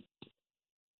 then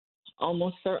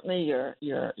almost certainly your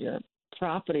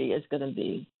property is going to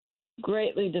be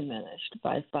greatly diminished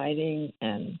by fighting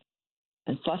and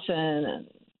fussing and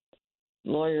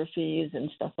lawyer fees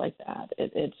and stuff like that.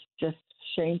 It's just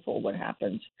shameful what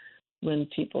happens when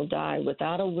people die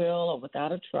without a will or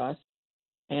without a trust,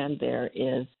 and there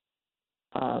is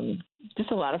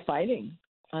just a lot of fighting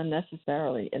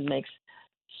unnecessarily. It makes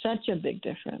such a big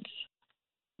difference.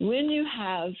 When you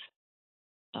have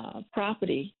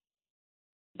property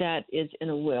that is in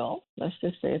a will, let's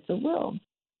just say it's a will.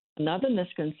 Another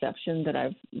misconception that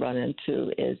I've run into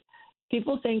is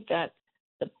people think that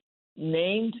the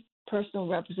named personal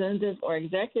representative or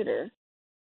executor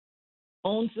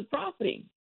owns the property.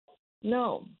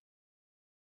 No.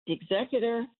 The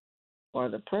executor or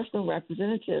the personal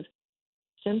representative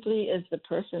simply is the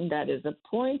person that is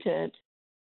appointed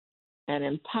and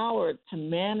empowered to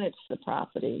manage the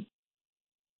property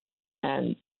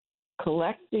and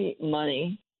collect the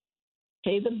money,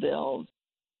 pay the bills,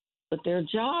 but their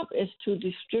job is to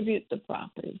distribute the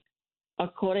property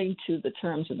according to the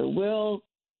terms of the will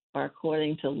or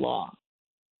according to law.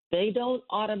 They don't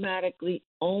automatically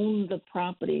own the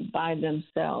property by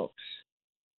themselves.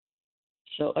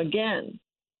 So again,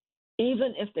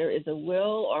 even if there is a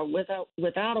will or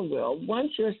without a will,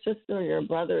 once your sister or your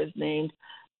brother is named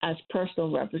as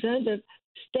personal representative,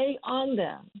 stay on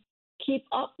them. Keep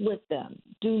up with them.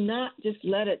 Do not just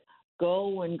let it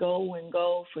go and go and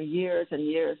go for years and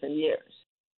years and years.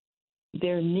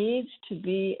 There needs to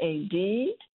be a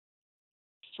deed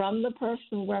from the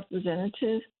personal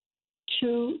representative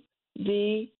to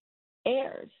the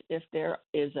heirs. If there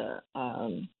is a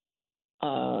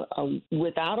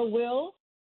without a will,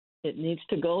 it needs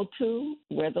to go to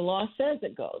where the law says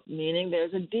it goes, meaning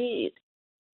there's a deed.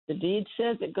 The deed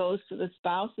says it goes to the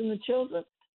spouse and the children.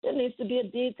 There needs to be a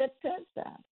deed that says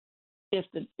that. If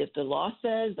the law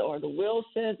says or the will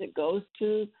says it goes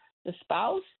to the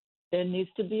spouse, there needs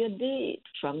to be a deed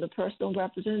from the personal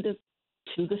representative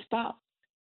to the spouse.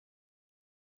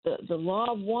 The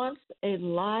law wants a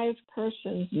live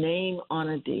person's name on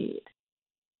a deed.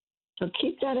 So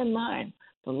keep that in mind.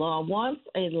 The law wants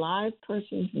a live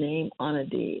person's name on a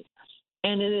deed.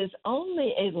 And it is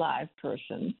only a live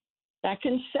person that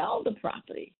can sell the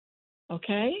property.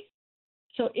 Okay?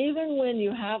 So even when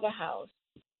you have a house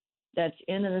that's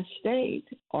in an estate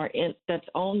or that's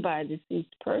owned by a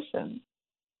deceased person,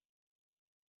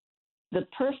 the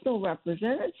personal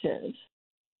representative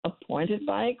appointed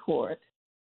by a court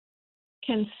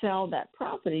can sell that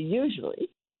property usually,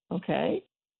 okay?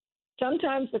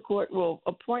 Sometimes the court will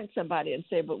appoint somebody and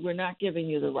say, but we're not giving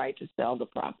you the right to sell the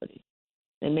property.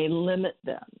 They may limit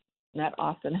them. That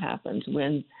often happens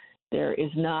when there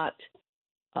is not,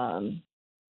 when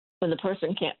the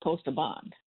person can't post a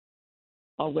bond,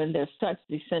 or when there's such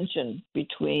dissension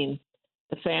between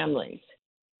the families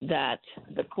that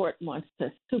the court wants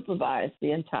to supervise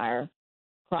the entire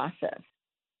process.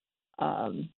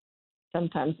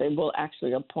 Sometimes they will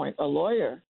actually appoint a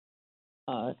lawyer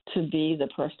to be the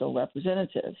personal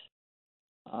representative.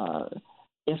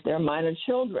 If they're minor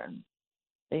children,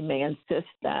 they may insist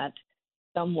that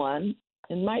someone,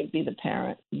 it might be the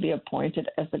parent, be appointed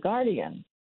as the guardian.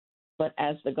 But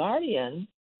as the guardian,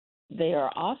 they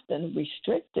are often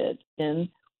restricted in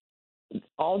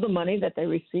all the money that they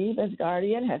receive as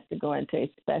guardian has to go into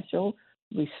a special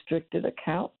restricted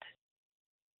account,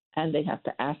 and they have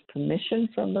to ask permission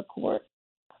from the court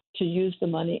to use the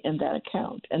money in that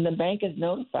account. And the bank is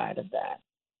notified of that.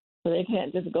 So they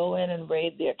can't just go in and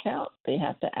raid the account. They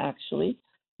have to actually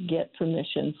get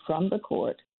permission from the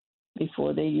court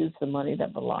before they use the money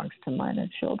that belongs to minor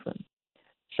children.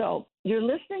 So you're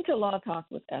listening to Law Talk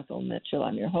with Ethel Mitchell.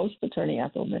 I'm your host, Attorney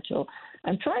Ethel Mitchell.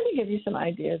 I'm trying to give you some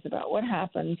ideas about what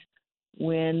happens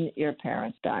when your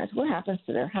parent dies. What happens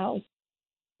to their house?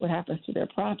 What happens to their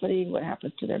property? What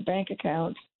happens to their bank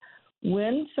accounts?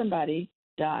 When somebody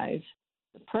dies,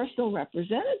 the personal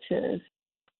representative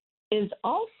is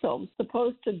also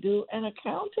supposed to do an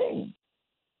accounting.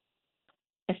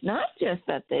 It's not just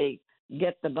that they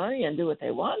get the money and do what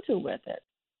they want to with it.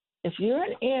 If you're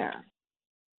an heir,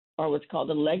 or what's called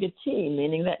a legatee,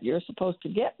 meaning that you're supposed to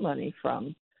get money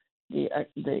from the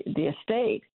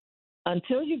estate,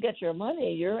 until you get your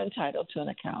money, you're entitled to an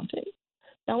accounting.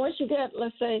 Now, once you get,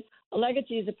 let's say, a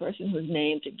legatee is a person who's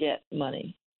named to get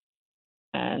money,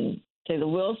 and say the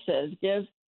will says give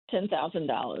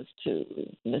 $10,000 to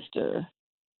Mr.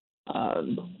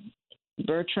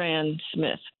 Bertrand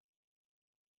Smith,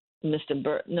 Mr.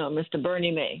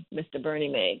 Bernie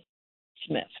Mae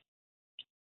Smith.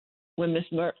 When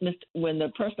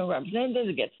the personal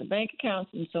representative gets the bank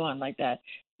accounts and so on like that,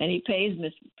 and he pays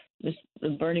Miss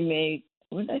Bernie Mae,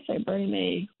 what did I say, Bernie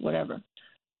Mae, whatever,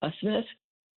 Smith,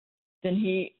 then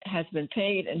he has been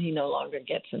paid and he no longer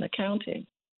gets an accounting.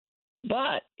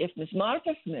 But if Miss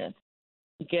Martha Smith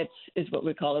is what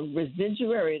we call a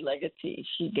residuary legatee,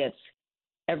 she gets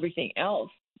everything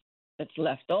else that's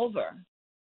left over,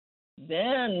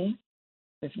 then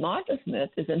Miss Martha Smith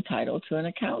is entitled to an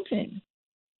accounting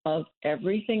of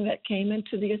everything that came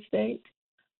into the estate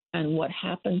and what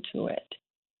happened to it.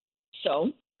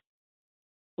 So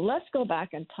let's go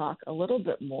back and talk a little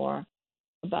bit more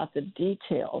about the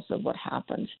details of what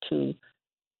happens to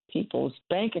people's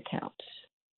bank accounts.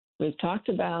 We've talked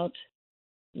about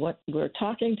we're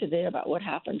talking today about what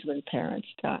happens when parents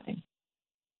die.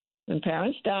 When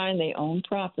parents die and they own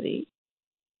property,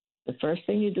 the first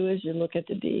thing you do is you look at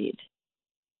the deed.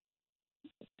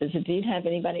 Does the deed have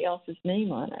anybody else's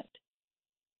name on it?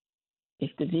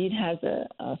 If the deed has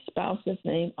a spouse's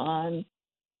name on,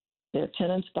 their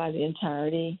tenants by the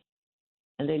entirety,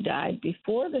 and they died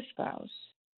before the spouse,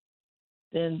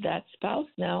 then that spouse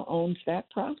now owns that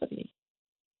property.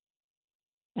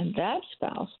 And that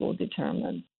spouse will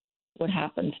determine what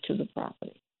happens to the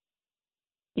property.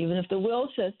 Even if the will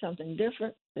says something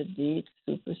different, the deed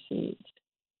supersedes.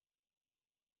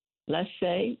 Let's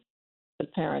say the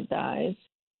parent dies.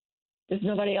 There's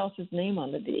nobody else's name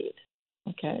on the deed,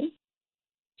 okay?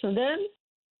 So then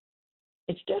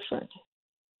it's different.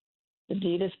 The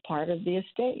deed is part of the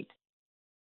estate.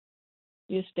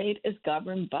 The estate is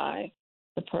governed by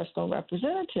the personal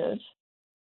representative,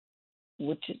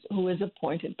 who is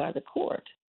appointed by the court.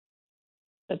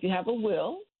 So if you have a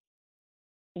will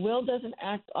doesn't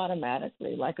act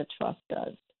automatically like a trust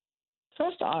does.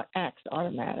 Trust acts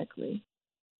automatically.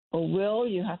 A will,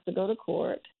 you have to go to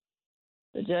court.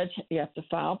 The judge, you have to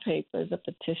file papers, a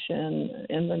petition,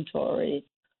 inventory.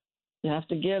 You have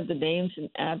to give the names and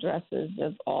addresses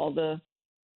of all the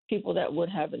people that would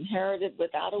have inherited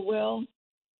without a will.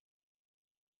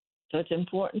 So it's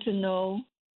important to know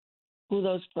who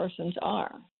those persons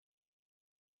are.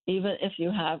 Even if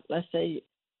you have, let's say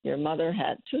your mother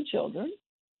had 2 children,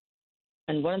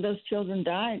 and one of those children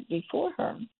died before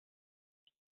her,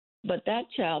 but that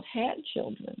child had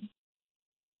children,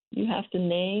 you have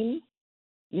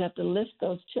to list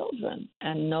those children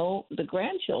and know the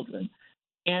grandchildren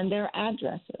and their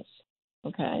addresses,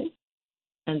 okay?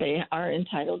 And they are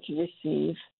entitled to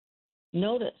receive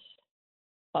notice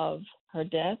of her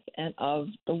death and of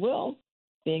the will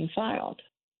being filed.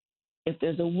 If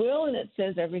there's a will and it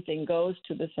says everything goes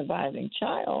to the surviving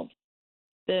child,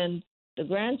 then the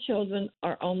grandchildren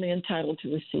are only entitled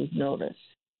to receive notice.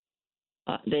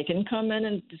 They can come in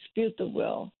and dispute the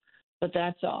will, but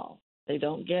that's all. They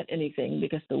don't get anything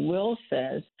because the will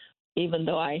says, even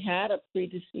though I had a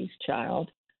predeceased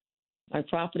child, my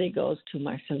property goes to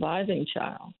my surviving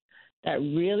child. That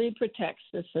really protects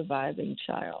the surviving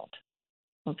child,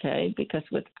 okay? Because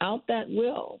without that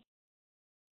will,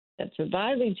 that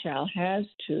surviving child has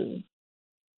to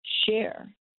share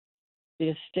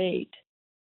the estate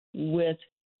with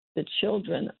the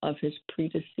children of his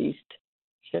predeceased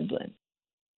sibling,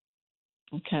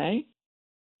 okay?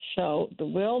 So the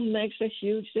will makes a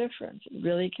huge difference. It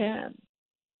really can.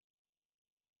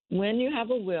 When you have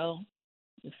a will,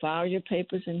 you file your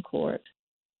papers in court.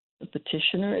 The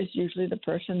petitioner is usually the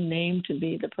person named to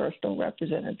be the personal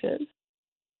representative.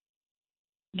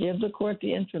 Give the court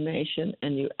the information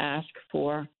and you ask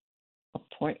for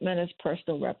appointment as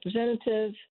personal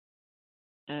representative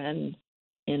and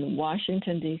in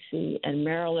Washington, D.C. and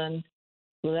Maryland,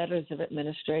 letters of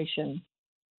administration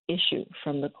issue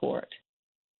from the court.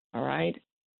 All right?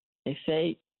 They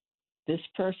say this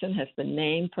person has been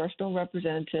named personal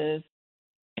representative,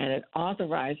 and it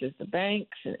authorizes the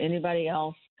banks and anybody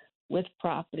else with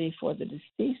property for the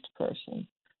deceased person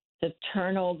to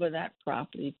turn over that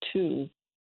property to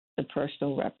the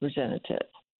personal representative.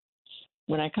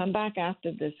 When I come back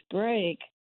after this break,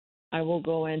 I will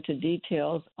go into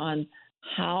details on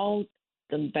how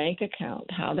the bank account,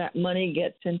 how that money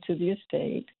gets into the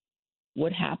estate,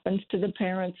 what happens to the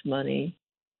parents' money,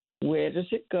 where does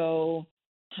it go,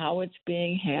 how it's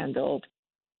being handled,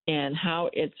 and how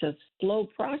it's a slow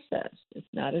process.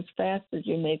 It's not as fast as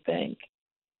you may think,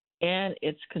 and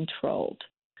it's controlled.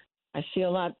 I see a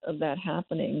lot of that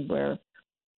happening where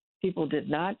people did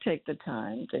not take the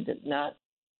time, they did not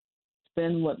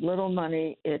spend what little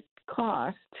money it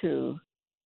cost to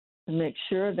make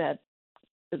sure that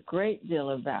the great deal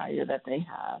of value that they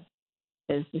have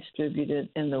is distributed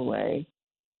in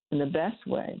the best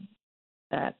way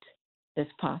that is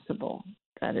possible,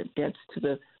 that it gets to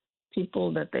the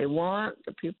people that they want,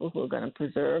 the people who are going to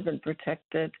preserve and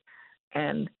protect it,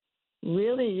 and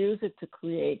really use it to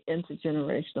create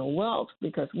intergenerational wealth.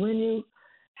 Because when you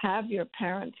have your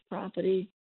parents' property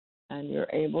and you're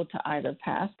able to either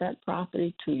pass that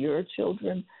property to your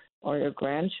children or your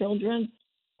grandchildren,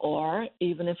 or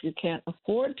even if you can't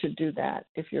afford to do that,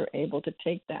 if you're able to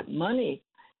take that money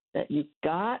that you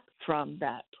got from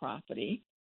that property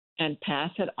and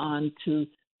pass it on to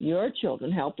your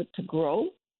children, help it to grow,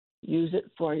 use it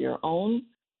for your own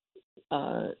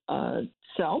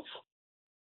self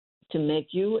to make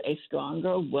you a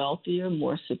stronger, wealthier,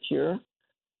 more secure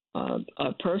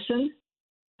person,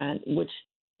 and which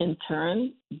in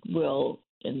turn will,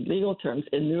 in legal terms,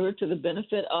 inure to the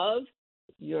benefit of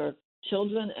your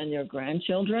children and your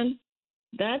grandchildren.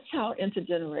 That's how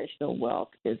intergenerational wealth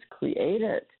is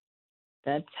created.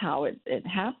 That's how it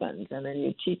happens. And then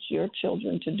you teach your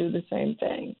children to do the same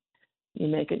thing. You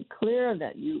make it clear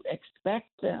that you expect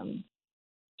them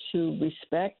to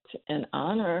respect and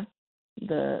honor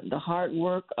the hard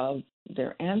work of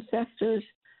their ancestors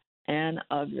and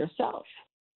of yourself.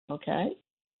 Okay?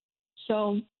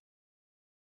 So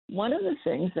one of the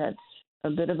things that's a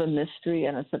bit of a mystery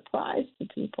and a surprise to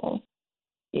people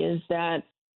is that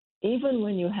even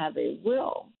when you have a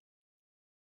will,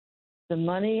 the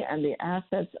money and the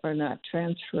assets are not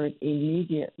transferred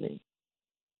immediately.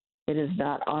 It is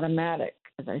not automatic.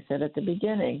 As I said at the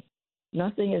beginning,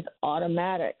 nothing is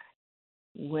automatic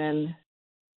when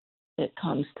it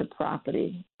comes to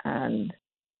property and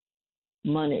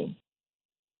money.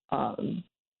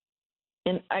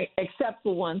 Except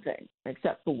for one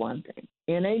thing.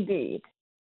 In a deed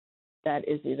that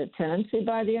is either tenancy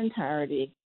by the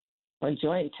entirety or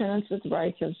joint tenants with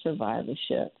rights of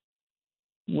survivorship,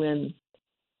 when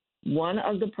one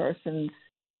of the persons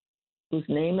whose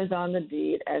name is on the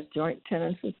deed as joint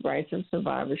tenants with rights of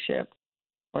survivorship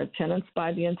or tenants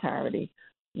by the entirety,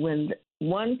 when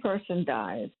one person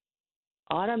dies,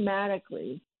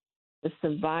 automatically the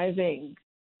surviving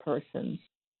persons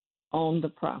own the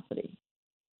property.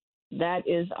 That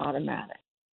is automatic.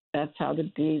 That's how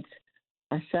the deeds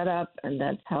are set up, and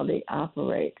that's how they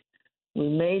operate. We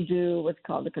may do what's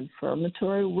called a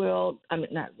confirmatory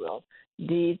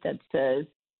deed that says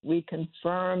we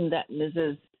confirm that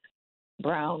Mrs.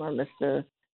 Brown or Mr.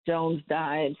 Jones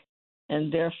died,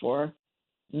 and therefore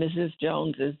Mrs.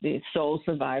 Jones is the sole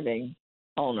surviving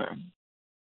owner.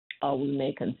 We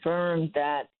may confirm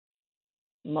that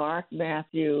Mark,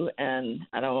 Matthew, and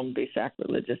I don't want to be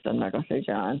sacrilegious, I'm not going to say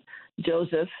John,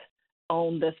 Joseph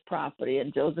owned this property,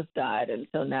 and Joseph died, and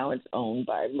so now it's owned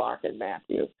by Mark and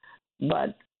Matthew.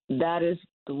 But that is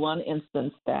the one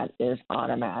instance that is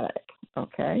automatic,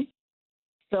 okay?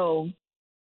 So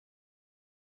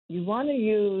you want to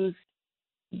use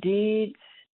deeds,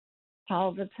 power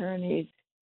of attorneys,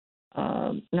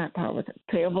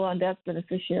 payable on death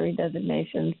beneficiary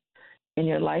designations in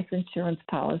your life insurance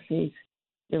policies,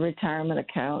 your retirement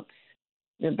accounts,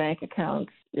 your bank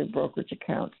accounts, your brokerage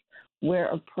accounts, where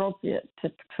appropriate, to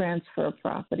transfer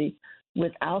property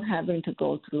without having to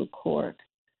go through court.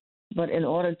 But in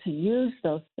order to use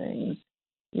those things,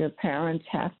 your parents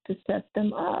have to set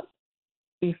them up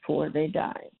before they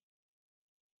die.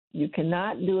 You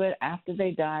cannot do it after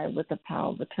they die with the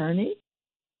power of attorney.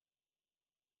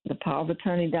 The power of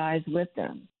attorney dies with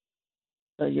them.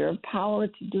 So your power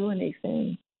to do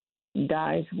anything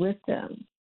dies with them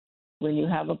when you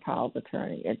have a power of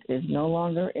attorney. It is no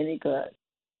longer any good.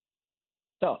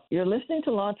 So you're listening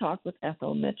to Law Talk with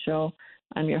Ethel Mitchell.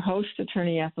 I'm your host,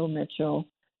 Attorney Ethel Mitchell.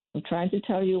 I'm trying to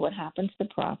tell you what happens to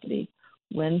property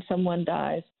when someone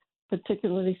dies,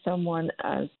 particularly someone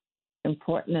as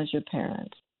important as your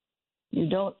parents. You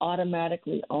don't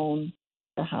automatically own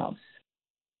the house.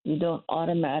 You don't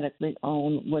automatically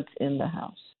own what's in the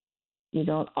house. You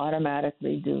don't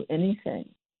automatically do anything.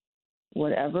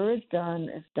 Whatever is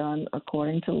done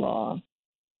according to law.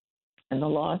 And the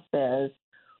law says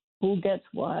who gets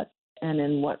what and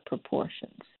in what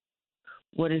proportions.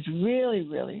 What is really,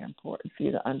 really important for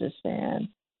you to understand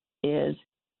is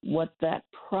what that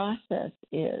process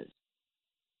is.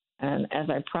 And as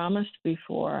I promised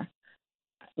before,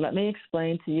 let me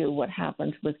explain to you what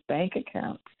happens with bank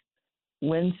accounts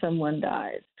when someone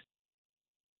dies.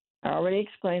 I already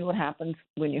explained what happens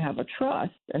when you have a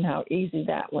trust and how easy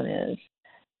that one is,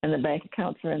 and the bank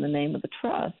accounts are in the name of the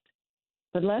trust.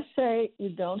 But let's say you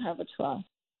don't have a trust.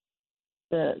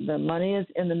 The money is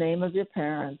in the name of your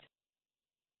parents.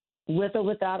 With or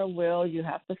without a will, you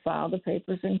have to file the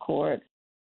papers in court.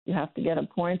 You have to get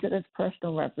appointed as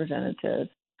personal representatives.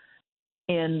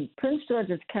 In Prince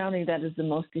George's County, that is the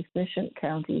most efficient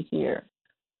county here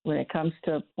when it comes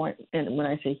to appointment. And when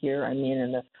I say here, I mean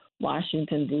in the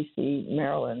Washington, D.C.,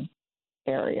 Maryland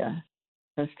area.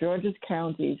 Prince George's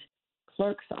County's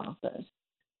clerk's office,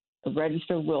 the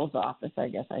Register of Wills office, I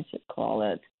guess I should call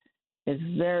it, is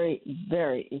very,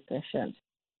 very efficient.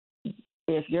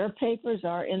 If your papers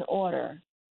are in order,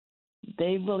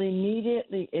 they will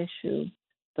immediately issue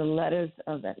the letters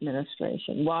of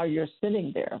administration while you're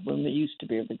sitting there, when we used to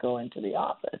be able to go into the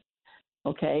office.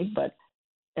 Okay, but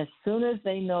as soon as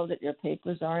they know that your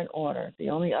papers are in order, the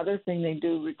only other thing they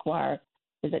do require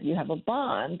is that you have a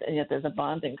bond, and yet there's a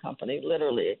bonding company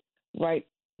literally right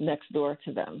next door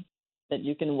to them that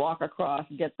you can walk across,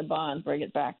 get the bond, bring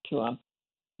it back to them.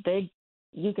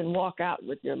 You can walk out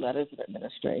with your letters of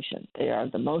administration. They are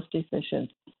the most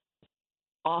efficient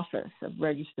office of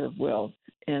Register of Wills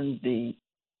in the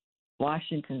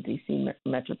Washington, D.C.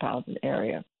 metropolitan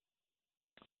area.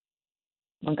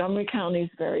 Montgomery County is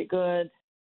very good.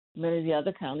 Many of the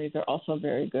other counties are also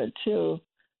very good too,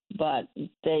 but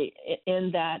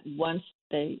once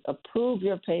they approve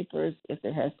your papers, if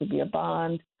there has to be a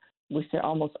bond, which there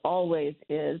almost always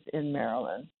is in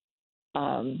Maryland,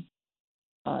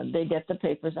 they get the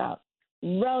papers out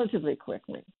relatively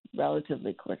quickly,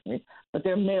 but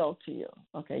they're mailed to you.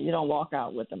 Okay, you don't walk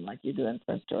out with them like you do in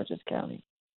Prince George's County.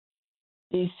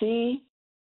 D.C.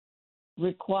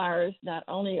 requires not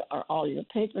only are all your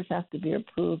papers have to be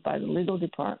approved by the legal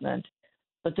department,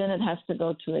 but then it has to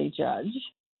go to a judge.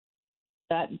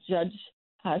 That judge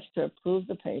has to approve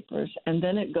the papers, and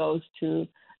then it goes to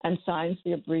and signs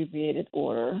the abbreviated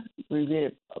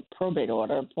probate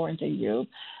order appointing you,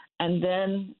 and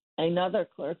then another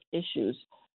clerk issues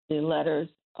the letters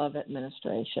of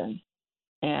administration.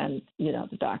 And,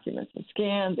 the documents are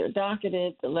scanned, they're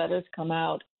docketed, the letters come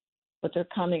out, but they're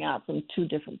coming out from two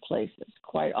different places.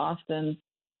 Quite often,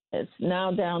 it's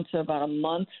now down to about a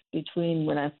month between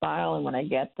when I file and when I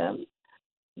get them.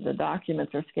 The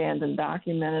documents are scanned and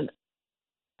documented.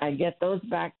 I get those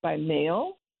back by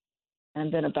mail,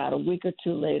 and then about a week or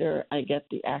two later, I get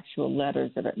the actual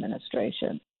letters of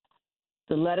administration.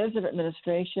 The letters of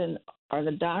administration are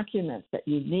the documents that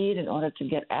you need in order to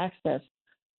get access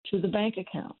to the bank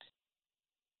account.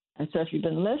 And so if you've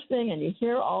been listening and you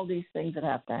hear all these things that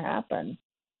have to happen,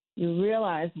 you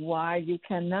realize why you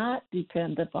cannot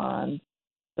depend upon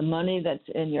the money that's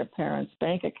in your parents'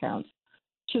 bank accounts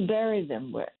to bury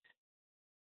them with.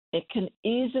 It can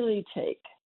easily take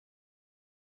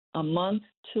a month,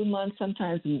 2 months,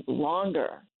 sometimes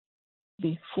longer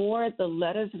before the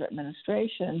letters of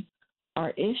administration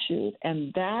are issued.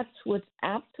 And that's what's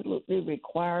absolutely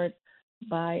required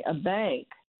by a bank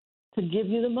to give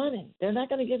you the money. They're not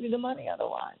going to give you the money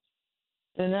otherwise.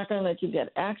 They're not going to let you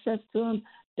get access to them.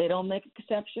 They don't make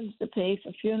exceptions to pay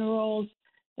for funerals.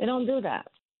 They don't do that.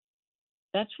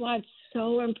 That's why it's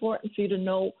so important for you to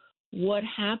know what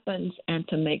happens and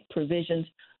to make provisions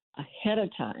ahead of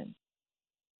time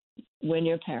when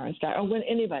your parents die or when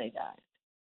anybody dies.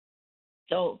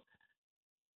 So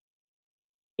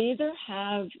either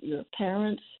have your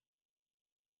parents,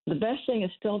 the best thing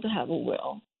is still to have a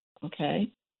will, okay?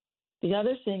 The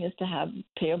other thing is to have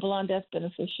payable on death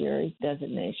beneficiaries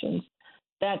designations.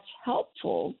 That's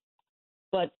helpful,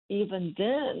 but even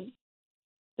then,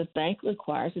 the bank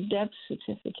requires a death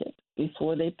certificate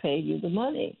before they pay you the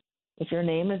money. If your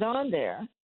name is on there,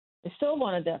 they still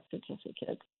want a death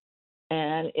certificate.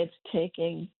 And it's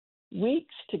taking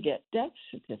weeks to get death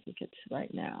certificates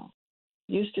right now.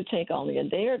 Used to take only a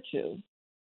day or two.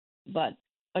 But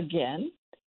again,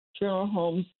 funeral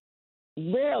homes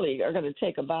rarely are going to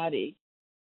take a body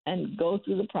and go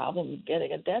through the problem of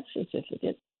getting a death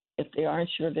certificate if they aren't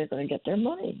sure they're going to get their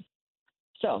money.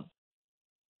 So,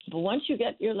 but once you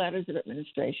get your letters of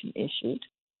administration issued,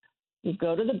 you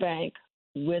go to the bank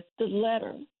with the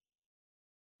letter.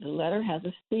 The letter has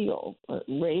a seal, a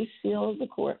raised seal of the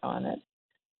court on it.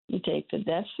 You take the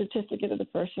death certificate of the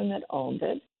person that owned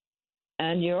it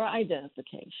and your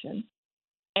identification,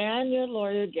 and your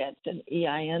lawyer gets an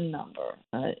EIN number,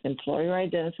 an employer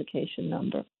identification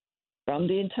number, from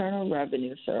the Internal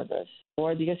Revenue Service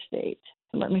or the estate.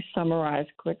 Let me summarize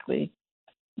quickly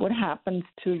what happens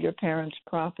to your parents'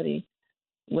 property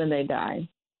when they die.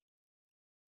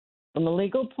 From a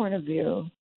legal point of view,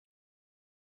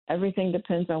 everything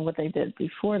depends on what they did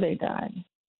before they died.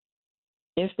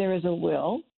 If there is a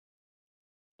will,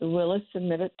 the will is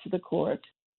submitted to the court.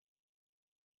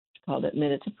 It's called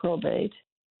admitted to probate.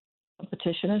 A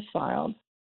petition is filed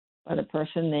by the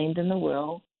person named in the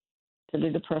will to be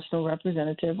the personal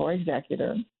representative or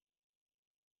executor.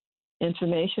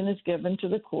 Information is given to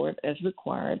the court as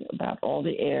required about all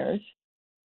the heirs,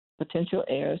 potential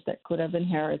heirs that could have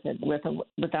inherited with or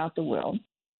without the will,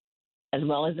 as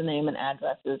well as the name and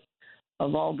addresses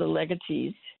of all the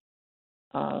legatees,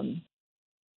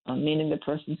 meaning the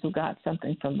persons who got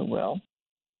something from the will.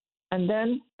 And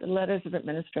then the letters of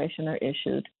administration are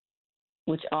issued,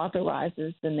 which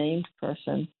authorizes the named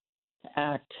person to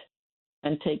act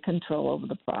and take control over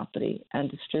the property and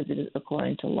distribute it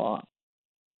according to law.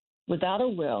 Without a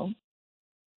will,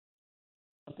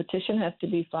 a petition has to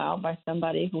be filed by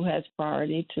somebody who has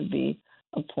priority to be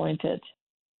appointed.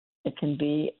 It can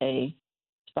be a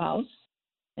spouse,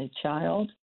 a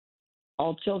child.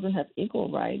 All children have equal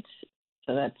rights,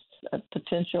 so that's a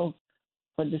potential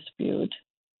for dispute.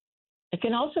 It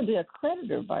can also be a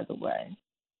creditor, by the way.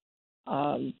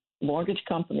 Mortgage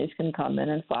companies can come in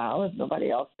and file if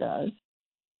nobody else does.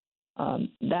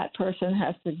 That person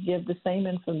has to give the same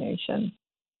information.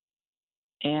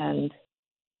 And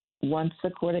once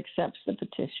the court accepts the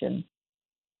petition,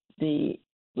 the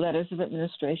letters of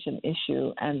administration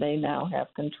issue, and they now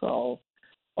have control,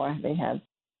 or they have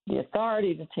the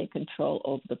authority to take control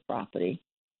over the property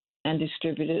and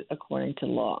distribute it according to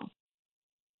law.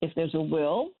 If there's a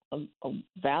will, a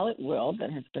valid will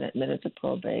that has been admitted to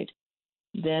probate,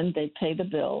 then they pay the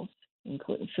bills,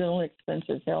 including funeral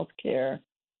expenses, health care,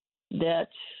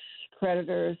 debts,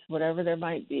 creditors, whatever there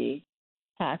might be,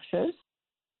 taxes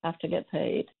have to get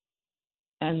paid.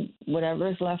 And whatever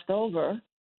is left over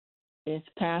is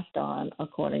passed on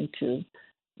according to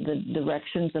the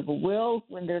directions of a will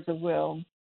when there's a will,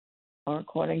 or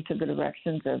according to the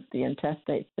directions of the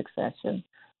intestate succession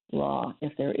law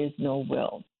if there is no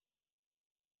will.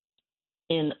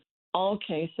 In all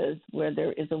cases where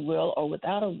there is a will or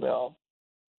without a will,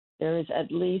 there is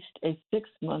at least a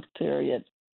 6-month period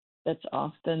that's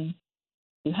often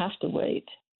you have to wait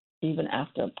even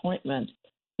after appointment,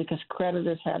 because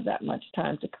creditors have that much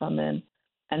time to come in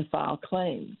and file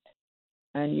claims.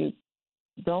 And you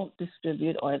don't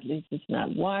distribute, or at least it's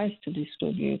not wise to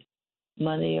distribute,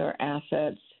 money or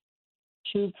assets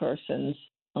to persons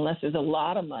unless there's a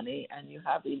lot of money and you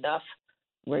have enough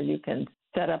where you can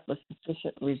set up a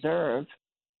sufficient reserve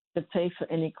to pay for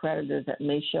any creditors that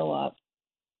may show up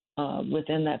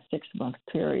within that 6-month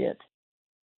period.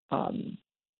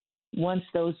 Once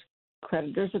those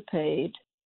creditors are paid,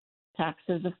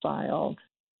 taxes are filed,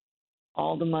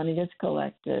 all the money is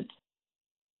collected,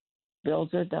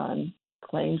 bills are done,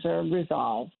 claims are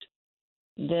resolved,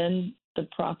 then the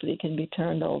property can be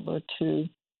turned over to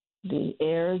the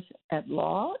heirs at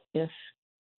law if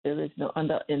there is no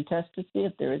under intestacy,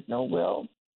 if there is no will.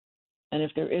 And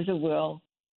if there is a will,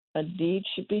 a deed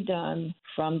should be done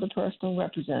from the personal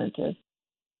representative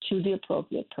to the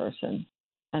appropriate person,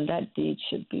 and that deed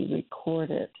should be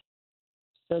recorded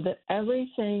so that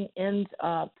everything ends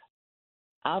up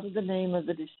out of the name of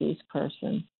the deceased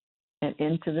person and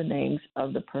into the names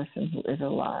of the person who is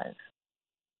alive.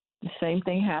 The same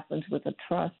thing happens with a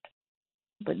trust,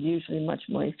 but usually much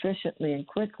more efficiently and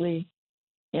quickly,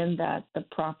 in that the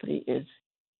property is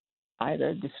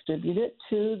either distributed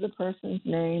to the persons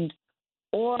named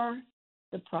or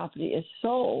the property is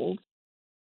sold.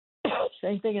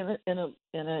 Same thing in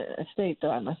a estate,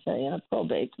 though, I must say, in a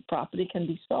probate. The property can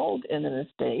be sold in an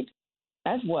estate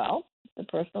as well. The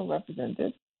personal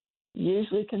representative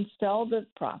usually can sell the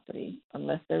property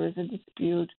unless there is a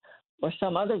dispute or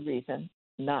some other reason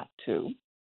not to.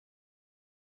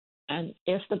 And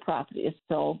if the property is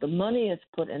sold, the money is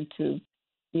put into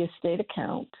the estate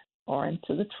account or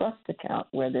into the trust account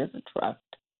where there's a trust.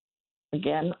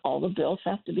 Again, all the bills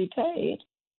have to be paid,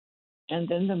 and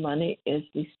then the money is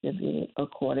distributed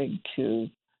according to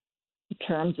the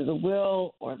terms of the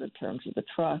will or the terms of the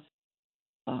trust,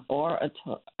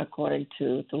 according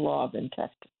to the law of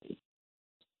intestacy.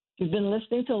 You've been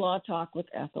listening to Law Talk with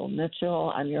Ethel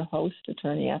Mitchell. I'm your host,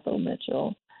 Attorney Ethel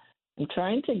Mitchell. I'm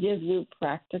trying to give you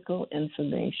practical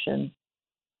information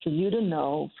for you to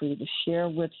know, for you to share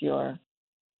with your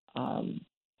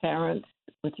parents,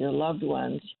 with your loved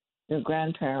ones, your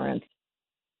grandparents,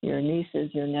 your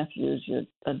nieces, your nephews, your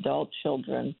adult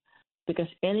children, because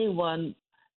anyone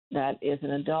that is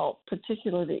an adult,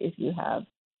 particularly if you have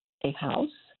a house,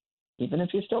 even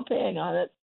if you're still paying on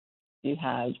it, you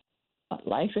have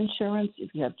life insurance,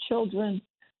 if you have children,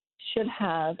 should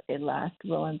have a last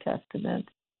will and testament,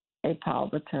 a power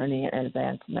of attorney, and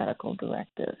advance medical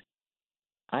directive.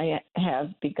 I have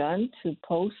begun to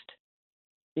post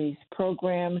these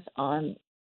programs on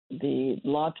the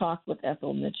Law Talk with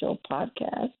Ethel Mitchell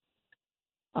podcast.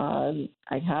 I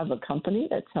have a company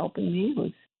that's helping me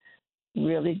who's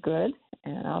really good,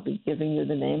 and I'll be giving you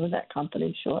the name of that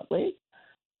company shortly.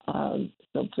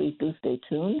 So please do stay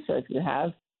tuned. So if you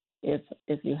have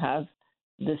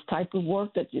this type of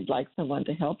work that you'd like someone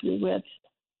to help you with,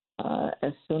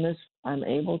 as soon as I'm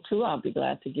able to, I'll be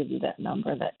glad to give you that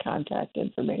number, that contact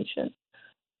information.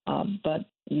 But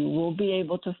you will be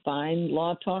able to find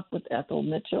Law Talk with Ethel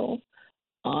Mitchell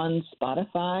on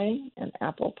Spotify and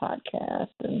Apple Podcasts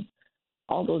and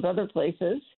all those other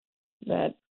places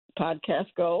that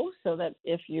podcasts go, so that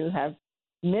if you have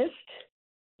missed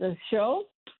the show,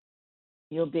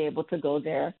 you'll be able to go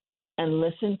there and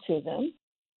listen to them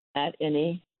at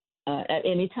any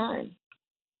time.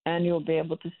 And you'll be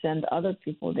able to send other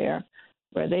people there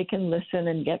where they can listen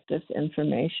and get this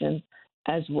information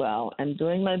as well. I'm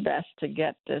doing my best to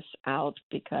get this out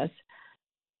because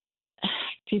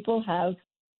people have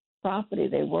property.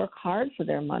 They work hard for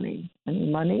their money,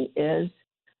 and money is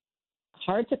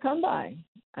hard to come by.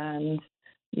 And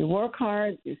you work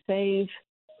hard, you save,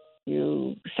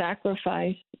 you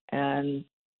sacrifice, and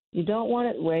you don't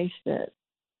want it wasted.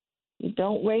 You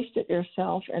don't waste it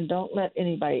yourself, and don't let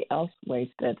anybody else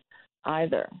waste it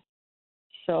either.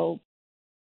 So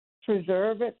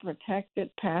preserve it, protect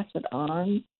it, pass it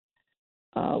on,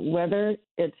 whether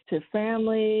it's to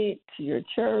family, to your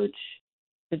church,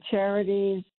 to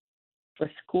charities,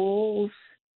 for schools,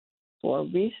 for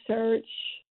research,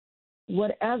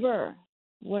 whatever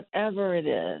it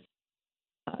is.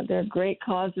 There are great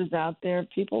causes out there.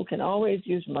 People can always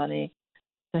use money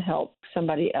to help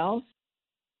somebody else,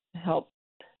 to help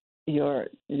your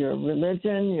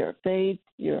religion, your faith,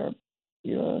 your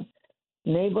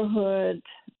neighborhood.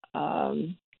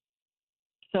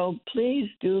 So please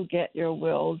do get your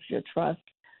wills, your trust,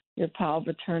 your power of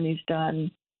attorneys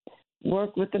done.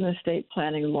 Work with an estate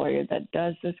planning lawyer that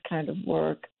does this kind of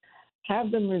work.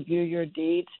 Have them review your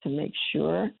deeds to make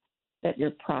sure that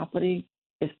your property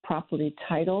is properly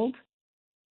titled.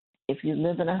 If you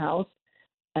live in a house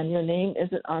and your name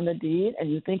isn't on the deed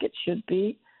and you think it should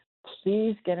be,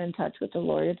 please get in touch with the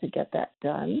lawyer to get that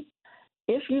done.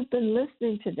 If you've been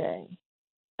listening today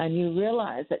and you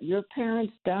realize that your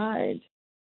parents died,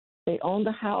 they owned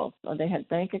a house or they had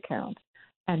bank accounts,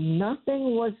 and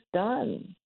nothing was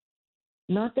done,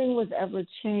 nothing was ever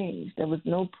changed, there was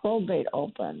no probate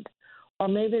opened, or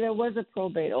maybe there was a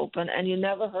probate open and you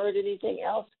never heard anything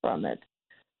else from it,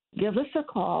 give us a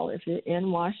call if you're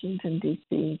in Washington,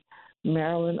 D.C.,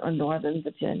 Maryland, or Northern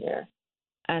Virginia,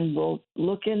 and we'll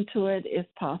look into it if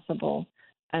possible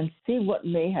and see what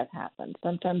may have happened.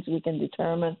 Sometimes we can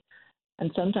determine,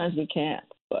 and sometimes we can't.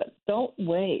 But don't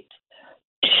wait.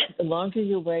 The longer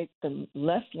you wait, the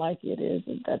less likely it is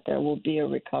that there will be a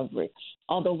recovery.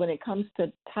 Although when it comes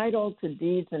to title to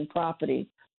deeds and property,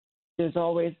 there's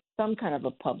always some kind of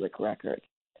a public record.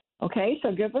 Okay,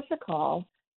 so give us a call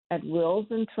at Wills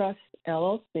and Trust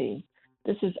LLC.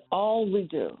 This is all we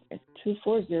do. It's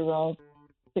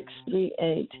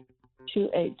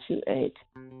 240-638-2828,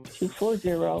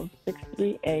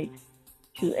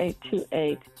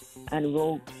 240-638-2828, and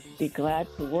we'll be glad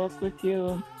to work with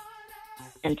you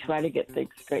and try to get things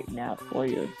straightened out for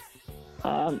you.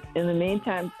 In the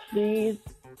meantime, please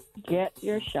get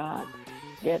your shot,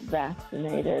 get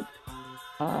vaccinated,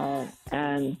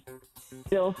 and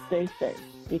still stay safe.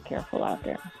 Be careful out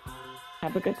there.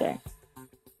 Have a good day.